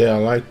like that, I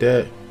like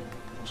that.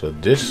 So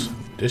this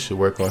should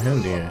work on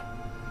him then.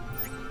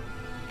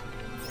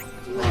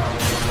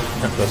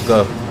 Let's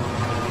go.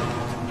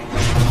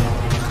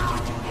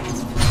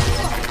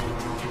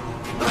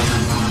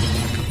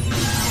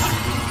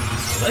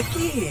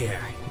 Looky here.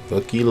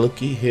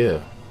 Looky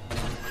here.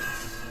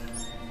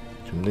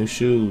 Some new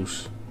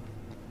shoes.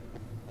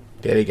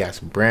 Daddy got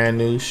some brand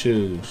new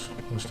shoes.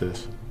 What's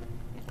this?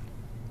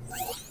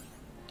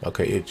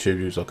 Okay, it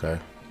tributes. Okay,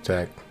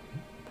 attack.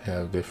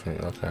 Have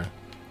different. Okay.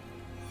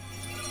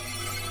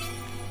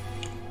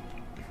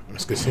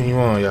 Let's continue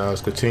on, y'all.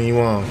 Let's continue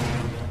on.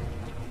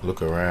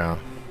 Look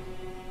around.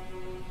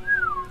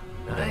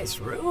 Nice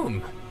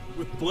room.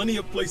 With plenty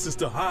of places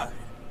to hide.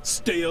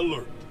 Stay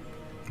alert.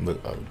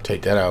 Look,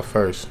 take that out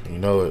first. You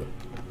know it.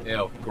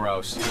 Ew,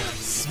 gross.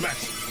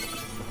 Smash it.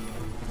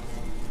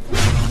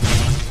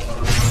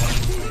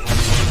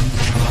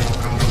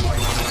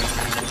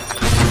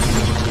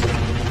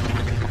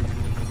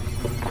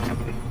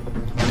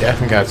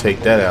 Definitely gotta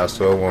take that out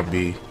so it won't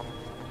be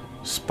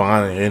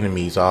spawning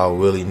enemies all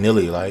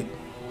willy-nilly like.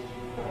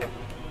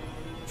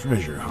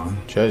 Treasure, huh?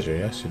 Treasure,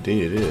 yes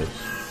indeed it is.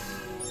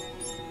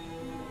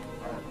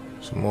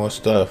 Some more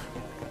stuff.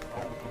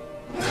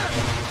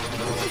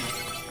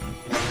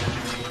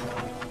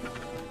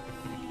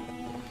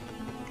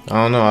 I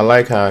don't know, I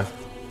like how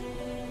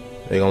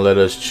they gonna let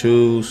us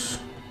choose.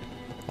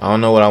 I don't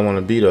know what I want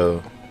to be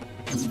though.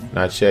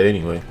 Not yet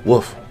anyway.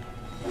 Woof.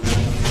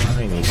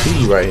 I ain't even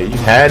see you right here. You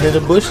hide in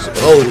the bush.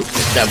 Oh,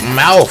 that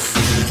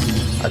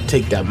mouth. I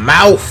take that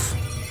mouth.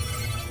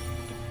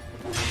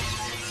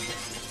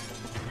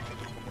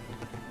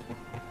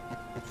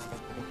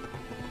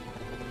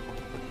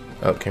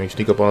 Oh, can we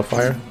sneak up on a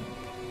fire?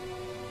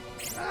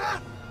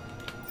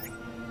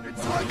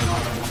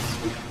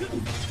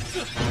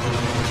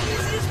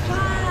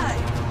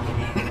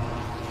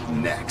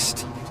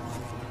 Next.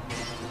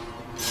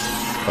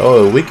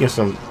 Oh, it weakens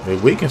some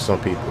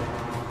people.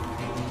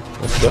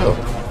 Let's go.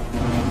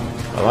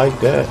 I like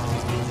that.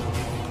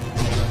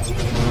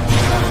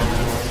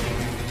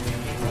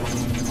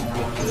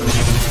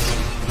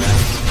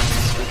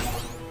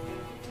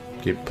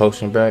 Get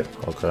potion back?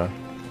 Okay.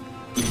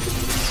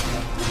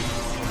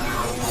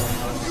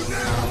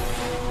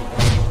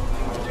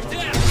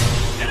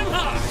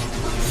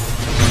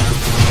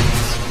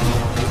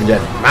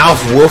 That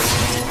mouth wolf.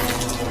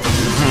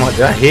 Oh my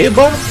god,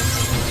 headbutt?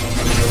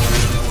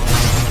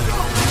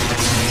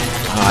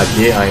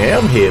 Yeah, I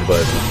am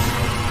headbutting.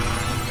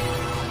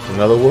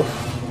 Another wolf?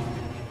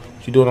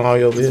 What you doing all the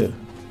way over here?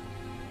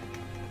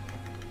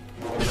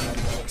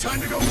 Time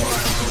to go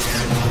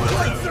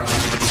wild.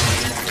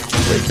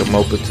 Break him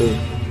open too.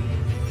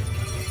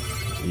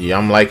 Yeah,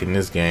 I'm liking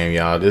this game,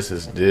 y'all. This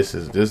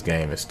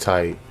game is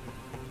tight.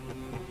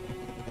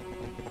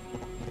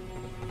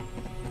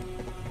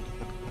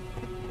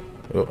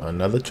 Oh,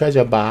 another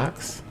treasure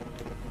box.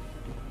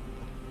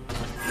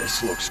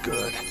 This looks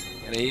good.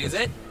 Gonna use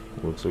it?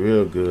 Looks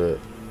real good.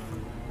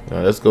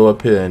 Now let's go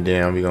up here and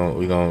then we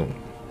gonna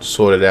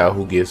sort it out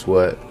who gets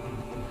what.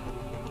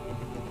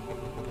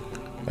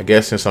 I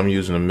guess since I'm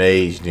using a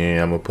mage,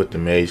 then I'm gonna put the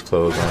mage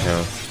clothes on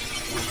him.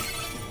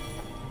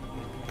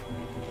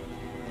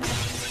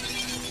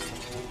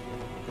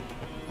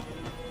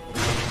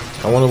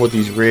 I wonder what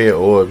these red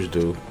orbs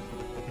do.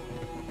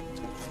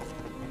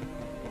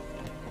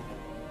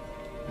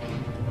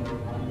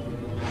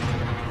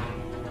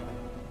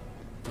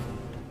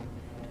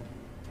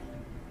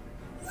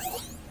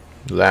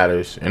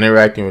 Ladders.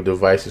 Interacting with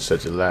devices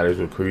such as ladders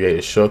will create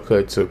a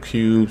shortcut to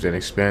cubes and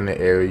expand the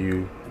area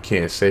you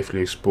can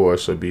safely explore,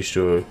 so be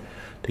sure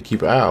to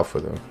keep an eye out for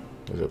them.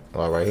 Is it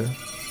all right here?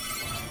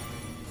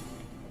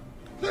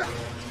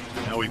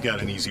 Now we've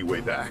got an easy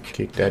way back.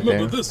 Kick that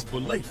Remember down. this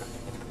for later.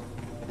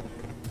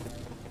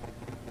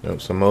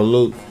 Yep, some more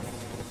loot.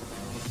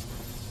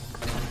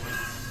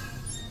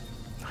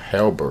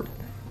 halberd.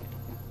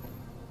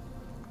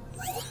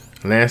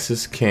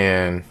 Lances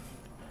can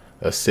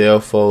assail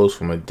foes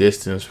from a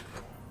distance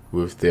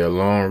with their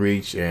long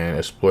reach and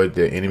exploit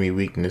their enemy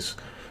weakness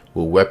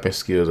with weapon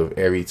skills of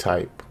every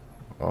type.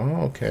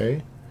 Oh,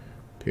 okay.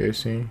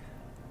 Piercing.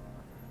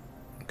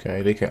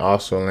 Okay, they can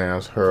also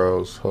lance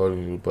hurls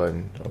holding the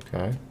button.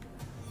 Okay.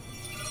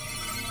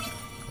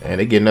 And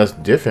they're getting us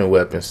different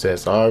weapon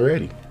sets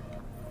already.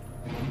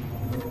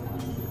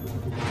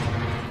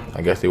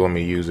 I guess they want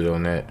me to use it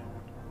on that.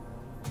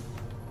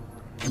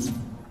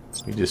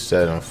 You just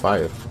set it on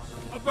fire.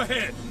 Up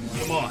ahead!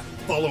 Come on,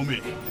 follow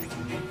me.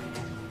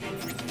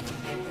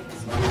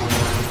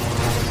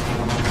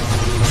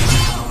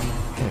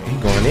 You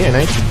going in,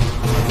 ain't you?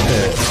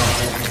 Yeah.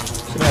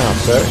 Sit down,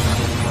 sir.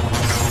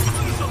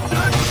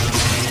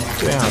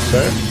 Sit down,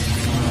 sir.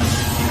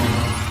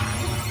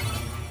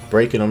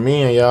 Breaking them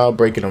in, y'all.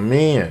 Breaking them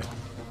in.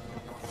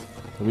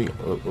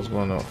 What's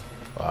going on?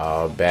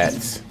 Oh,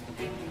 bats.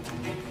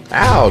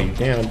 Ow, you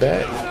damn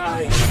bat.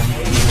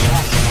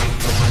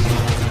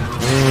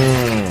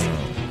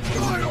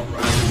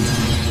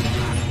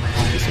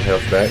 Get some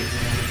health back.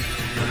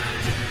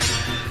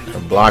 I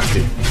blocked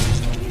it.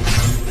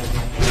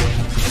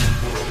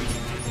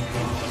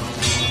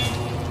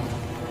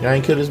 Y'all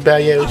ain't killed this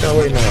bat yet? What y'all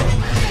waiting on?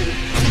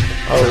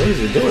 Oh, what is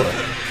it doing?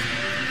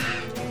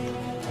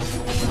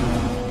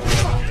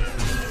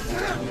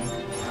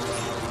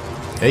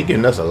 They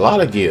getting us a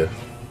lot of gear.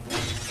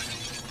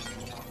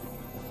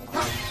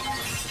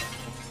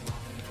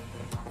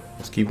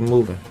 Let's keep it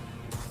moving.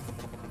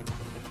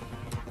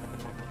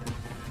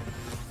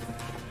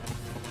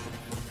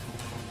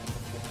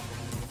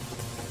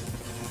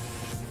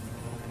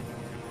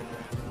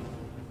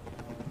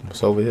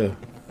 What's over here?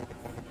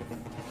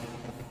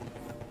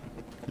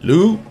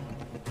 Loot.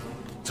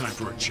 Time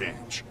for a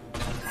change.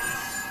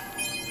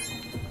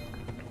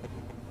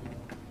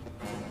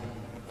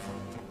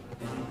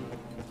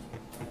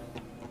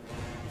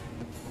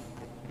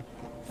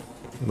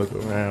 Look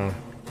around.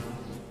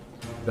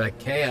 Bet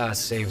Chaos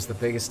saves the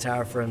biggest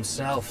tower for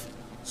himself.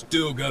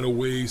 Still got a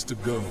ways to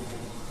go.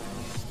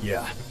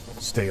 Yeah,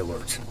 stay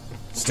alert.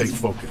 Stay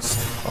focused.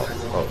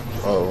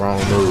 Oh, wrong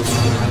move.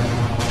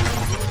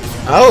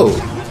 Oh!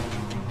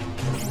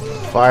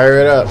 Fire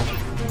it up.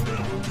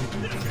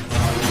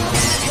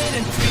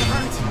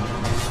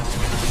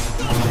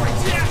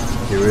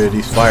 Get rid of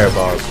these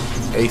fireballs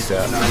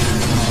ASAP.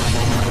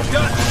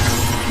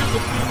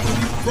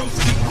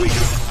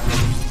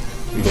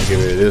 We gonna get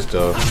rid of this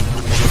though.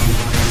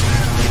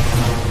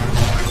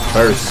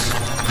 First.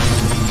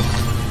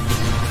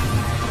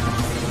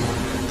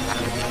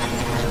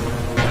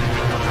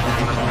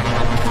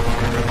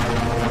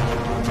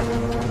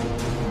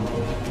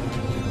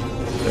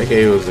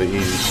 Okay, it was an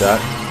easy shot.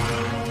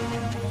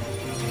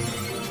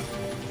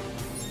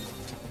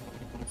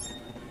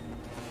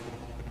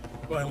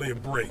 Finally a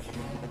break.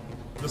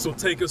 This will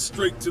take us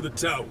straight to the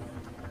tower.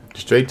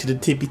 Straight to the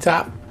tippy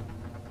top.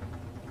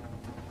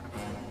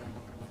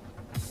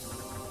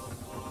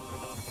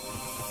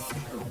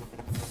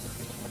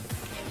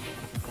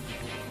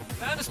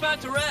 Found a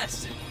spot to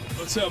rest.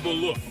 Let's have a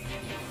look.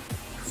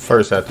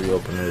 First, after we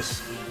open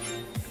this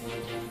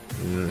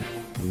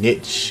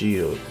knit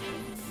shield,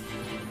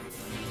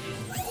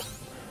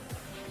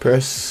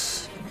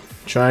 press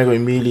triangle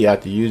immediately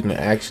after using the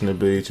action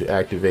ability to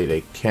activate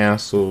a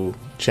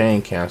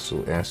chain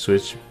cancel and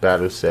switch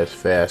battle sets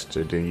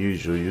faster than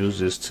usual. Use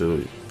this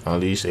to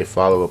unleash a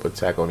follow-up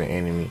attack on the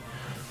enemy,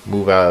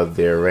 move out of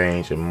their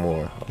range, and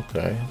more.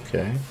 Okay.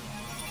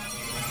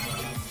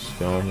 Let's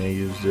go ahead and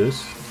use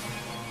this.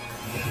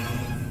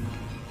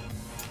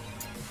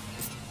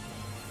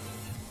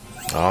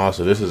 Oh,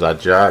 so this is our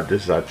job.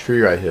 This is our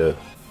tree right here.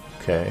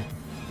 Okay.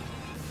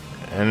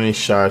 Enemy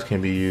shards can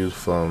be used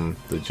from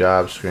the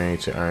job screen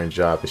to earn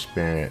job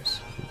experience.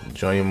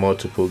 Joining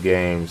multiple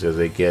games as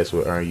a guest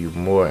will earn you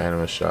more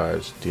anima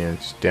shards than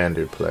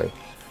standard play.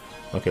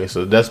 Okay,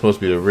 so that's supposed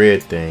to be the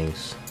red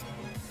things.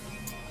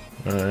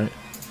 Alright.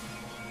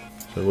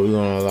 So what are we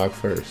going to unlock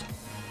first?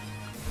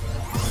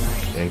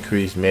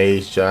 Increase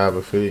mage job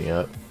affiliate.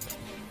 Yep.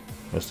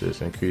 What's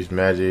this? Increase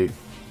magic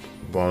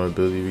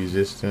vulnerability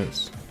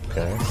resistance.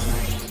 Okay.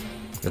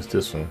 What's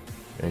this one?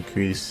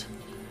 Increase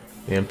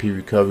MP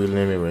recovery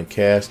limit when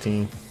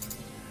casting.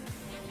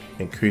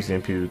 Increase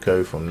MP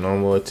recovery from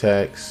normal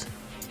attacks.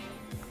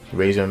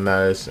 Raise your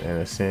malice and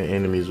ascend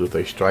enemies with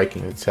a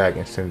striking attack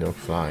and send them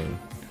flying.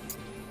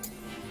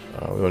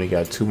 We only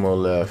got 2 more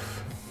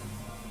left.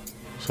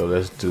 So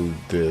let's do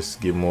this.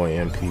 Get more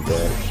MP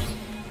back.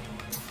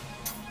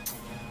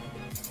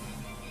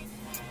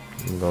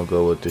 I'm gonna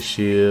go with the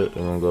shield.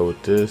 I'm gonna go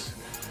with this.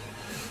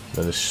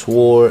 Then the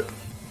sword.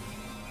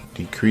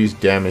 Decrease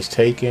damage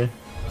taken.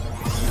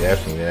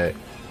 Definitely that.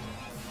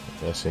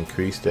 Let's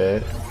increase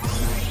that.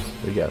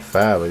 We got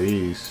 5 of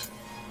these.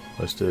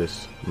 What's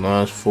this?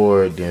 Lunge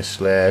forward, then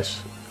slash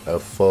a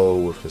foe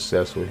with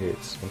successful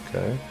hits.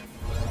 Okay.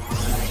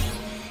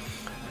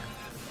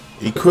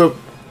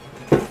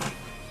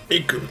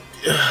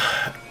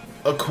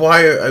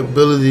 Acquire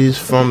abilities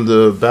from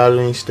the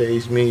battling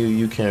stage menu.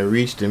 You can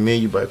reach the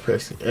menu by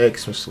pressing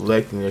X and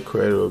selecting the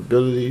credited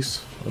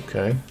abilities.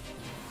 Okay.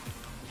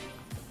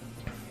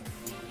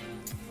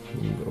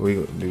 Did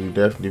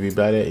we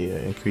buy that? Yeah.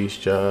 Increase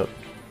job.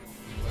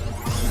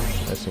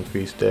 Let's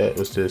increase that.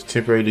 What's this?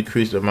 Temporary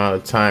decrease the amount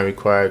of time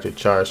required to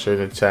charge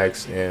certain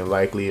attacks and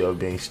likely of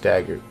being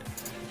staggered.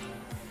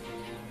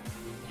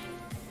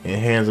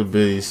 Enhance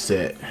ability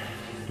set.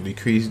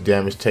 Decrease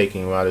damage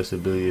taken while this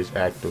ability is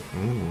active.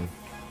 You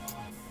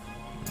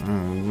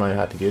might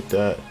have to get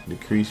that.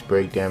 Decrease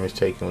break damage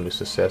taken with a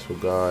successful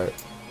guard.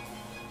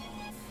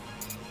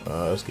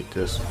 Let's get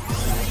this.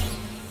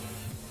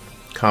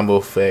 Combo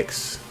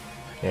effects.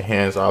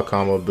 Enhance all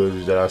combo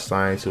abilities that are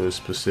assigned to a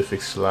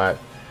specific slot.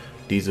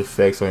 These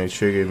effects only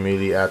trigger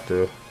immediately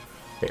after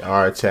a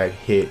R attack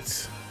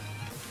hits.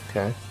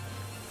 Okay.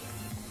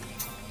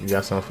 You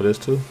got something for this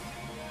too?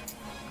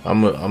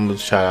 I'm gonna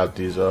try out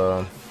these.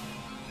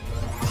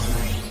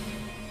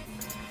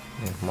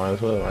 Might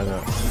as well. Why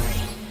not?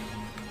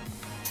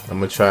 I'm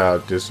gonna try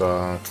out this.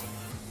 The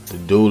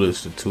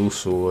duelist, the 2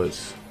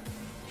 swords.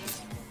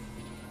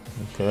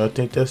 Okay, I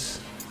think that's.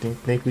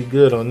 Think we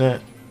good on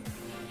that.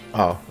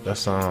 Oh,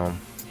 that's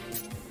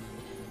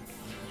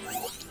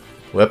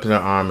weapon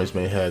and armors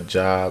may have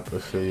job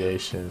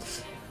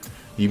affiliations.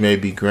 You may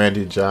be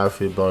granted job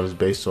affiliate bonus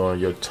based on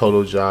your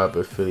total job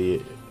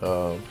affiliate.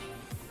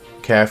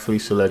 Carefully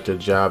select your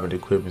job and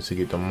equipment to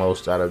get the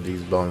most out of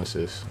these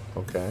bonuses.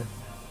 Okay.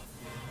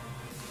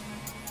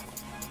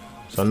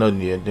 So no,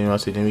 yeah. Then I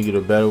say, then we get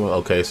a better one.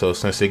 Okay, so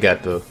since they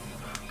got the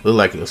look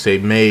like it'll say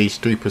mage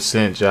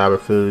 3% job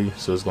affiliate,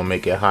 so it's gonna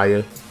make it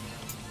higher.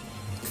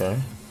 Okay.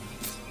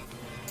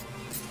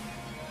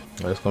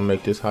 That's gonna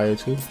make this higher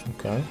too.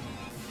 Okay.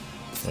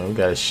 And we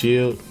got a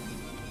shield.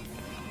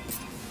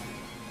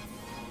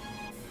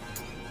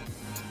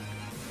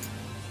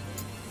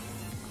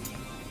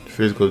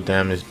 Physical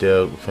damage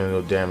dealt,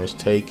 physical damage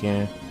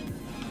taken.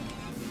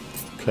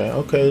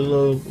 Okay,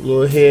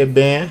 little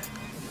headband.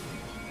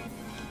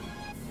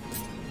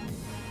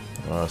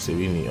 See,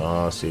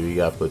 we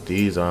gotta put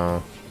these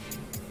on.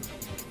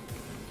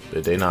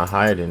 But they not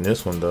higher than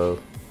this one though.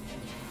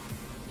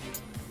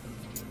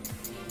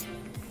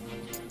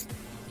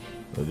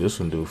 But this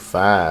one do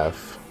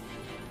 5.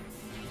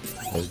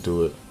 Let's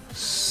do it.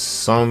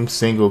 Some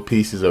single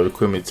pieces of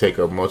equipment take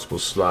up multiple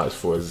slots.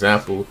 For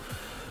example,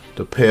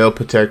 the Pale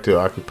Protector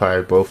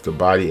occupies both the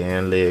body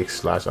and leg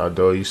slots.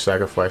 Although you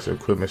sacrifice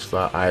equipment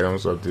slot,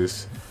 items of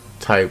this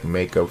type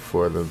make up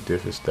for the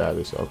different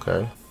status.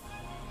 Okay.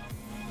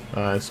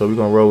 Alright, so we're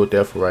gonna roll with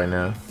that for right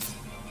now.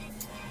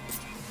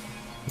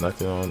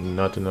 Nothing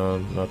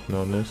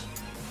on this.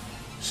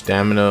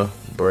 Stamina,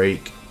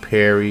 break,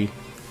 parry,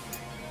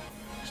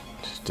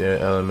 steer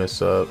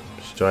elements up,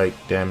 strike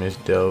damage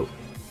dealt.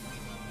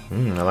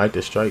 I like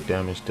the strike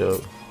damage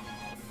dealt.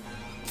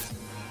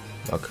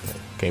 Okay,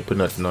 can't put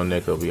nothing on there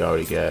because we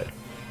already got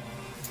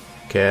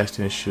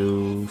casting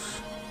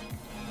shoes.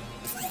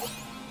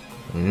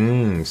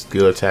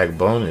 Skill attack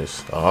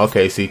bonus. Oh,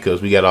 okay, see,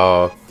 because we got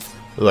all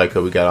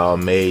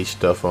mage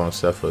stuff on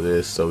except for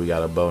this, so we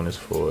got a bonus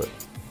for it.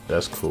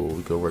 That's cool.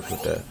 We could work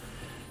with that.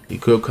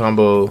 Equip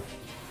combo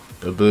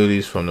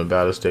abilities from the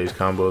battle stage.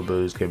 Combo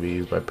abilities can be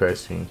used by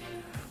pressing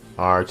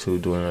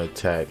R2 during an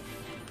attack.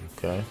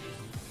 Okay.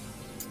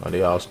 Are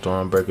they all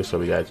Stormbreaker?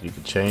 So you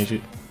can change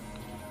it.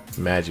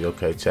 Magic.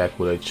 Okay. Attack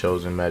with a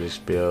chosen magic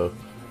spell.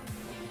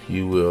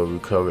 You will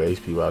recover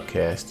HP while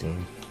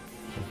casting.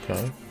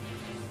 Okay.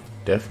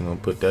 Definitely gonna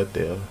put that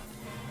there.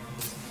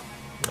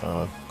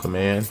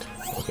 Command.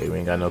 Okay, we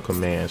ain't got no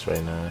commands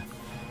right now.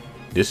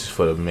 This is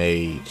for the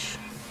mage.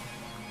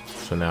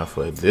 So now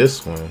for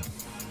this one,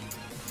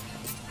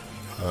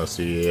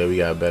 see, yeah, we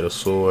got a better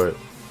sword.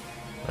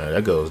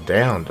 That goes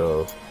down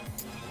though.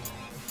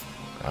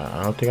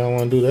 I don't think I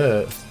want to do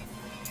that.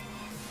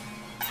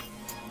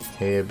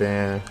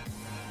 Headband.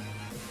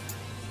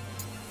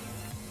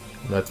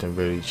 Nothing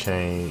really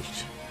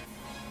changed.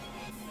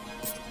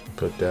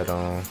 Put that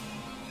on.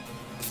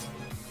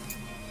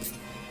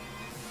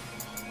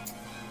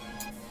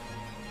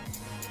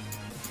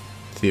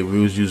 See, if we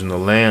was using the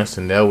lance,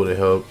 then that would have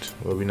helped.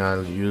 But we're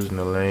not using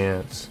the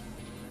lance.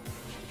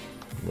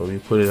 But we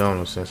put it on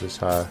them since it's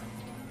high.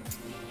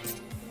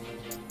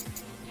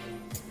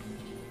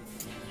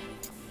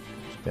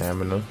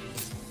 Stamina.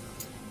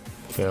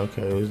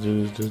 Okay, let's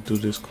do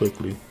this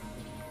quickly.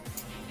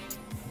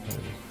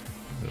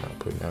 I'm not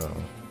putting that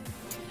on.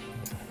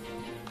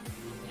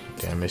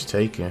 Damage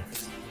taken.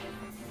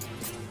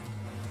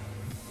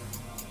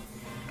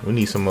 We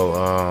need some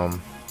more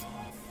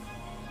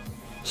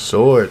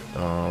sword.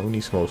 We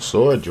need some more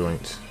sword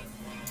joints.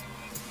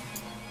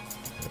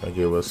 That'll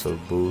give us a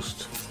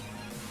boost.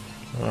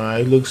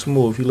 Alright, he looks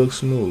smooth. He looks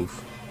smooth.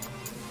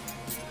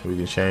 We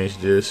can change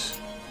this.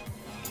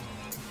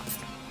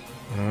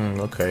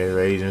 Okay,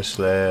 rage and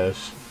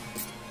slash.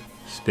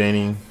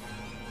 Spinning.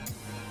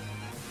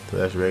 So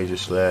that's rage and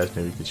slash.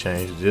 Then we can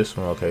change this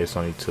one. Okay, it's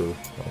only 2.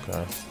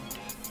 Okay.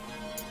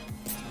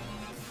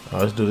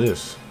 Let's do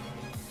this.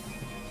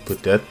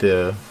 Put that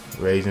there.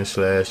 raising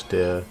slash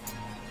there.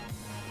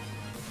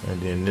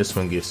 And then this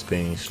one gets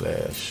spinning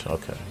slash.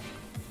 Okay.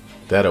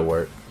 That'll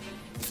work.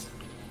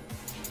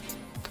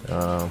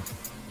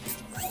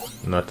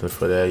 Nothing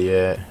for that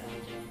yet.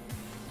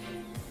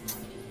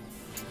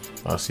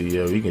 I see,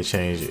 yeah, we can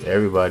change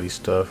everybody's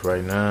stuff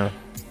right now.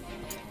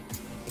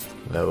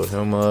 Level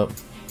him up.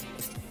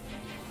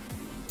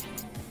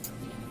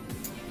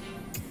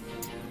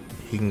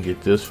 He can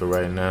get this for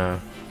right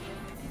now.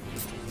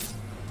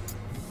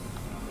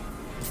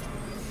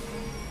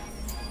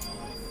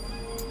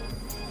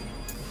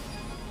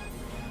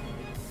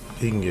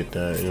 He can get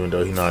that even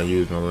though he's not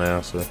using a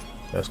lancer.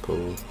 That's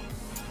cool.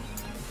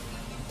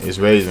 It's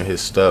raising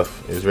his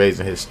stuff. It's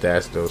raising his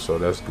stats though, so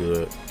that's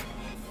good.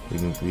 We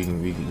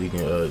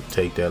can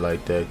take that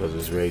like that because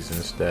it's raising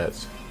the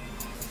stats.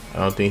 I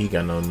don't think he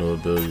got no new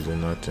abilities or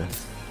nothing.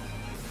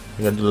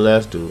 We gotta do the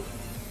last dude.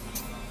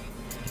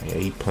 Yeah,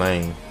 he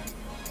plain.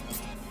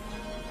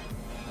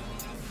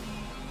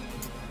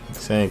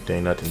 Same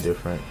thing, nothing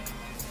different.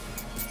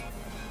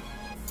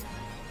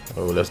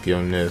 Oh, let's give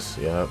him this.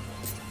 Yep.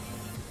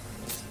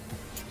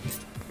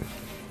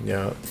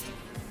 Yep.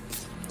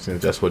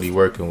 Since that's what he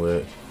working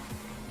with.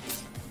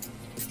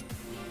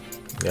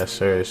 Yes,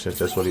 sir. Since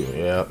that's what he,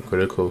 yeah,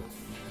 critical.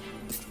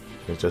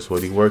 Since that's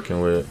what he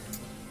working with.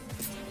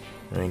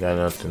 I ain't got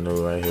nothing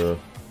new right here.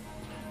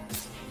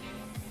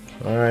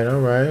 Alright,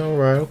 alright,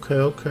 alright. Okay,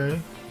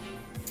 okay.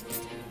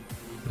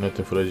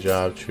 Nothing for the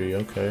job tree.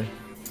 Okay.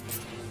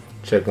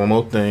 Check one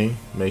more thing.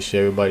 Make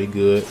sure everybody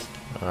good.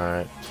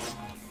 Alright.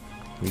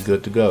 We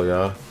good to go,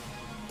 y'all.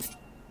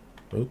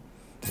 Oop.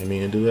 Didn't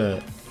mean to do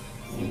that.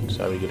 That's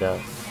how we get out.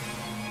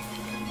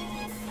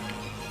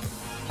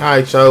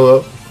 Alright,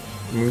 y'all.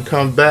 When we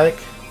come back,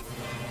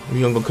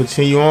 we're gonna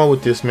continue on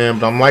with this, man.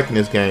 But I'm liking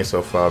this game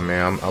so far,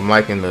 man. I'm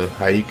liking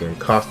how you can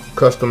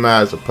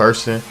customize a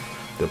person,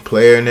 the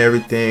player, and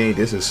everything.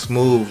 This is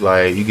smooth.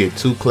 Like, you get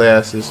 2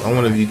 classes. I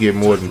wonder if you get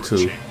more than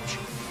 2,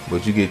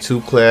 but you get 2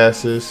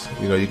 classes.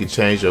 You know, you can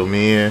change your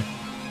men,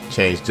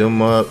 change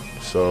them up.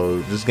 So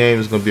this game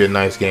is gonna be a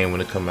nice game when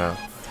it come out.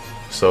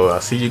 So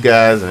I'll see you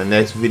guys in the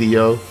next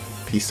video.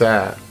 Peace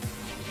out.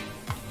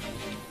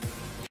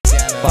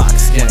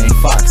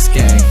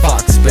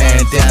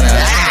 Foxbandana.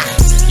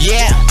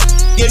 Yeah,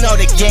 you know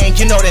the gang,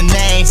 you know the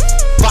name.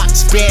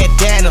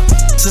 Foxbandana.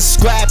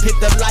 Subscribe, hit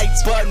the like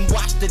button,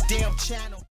 watch the damn channel.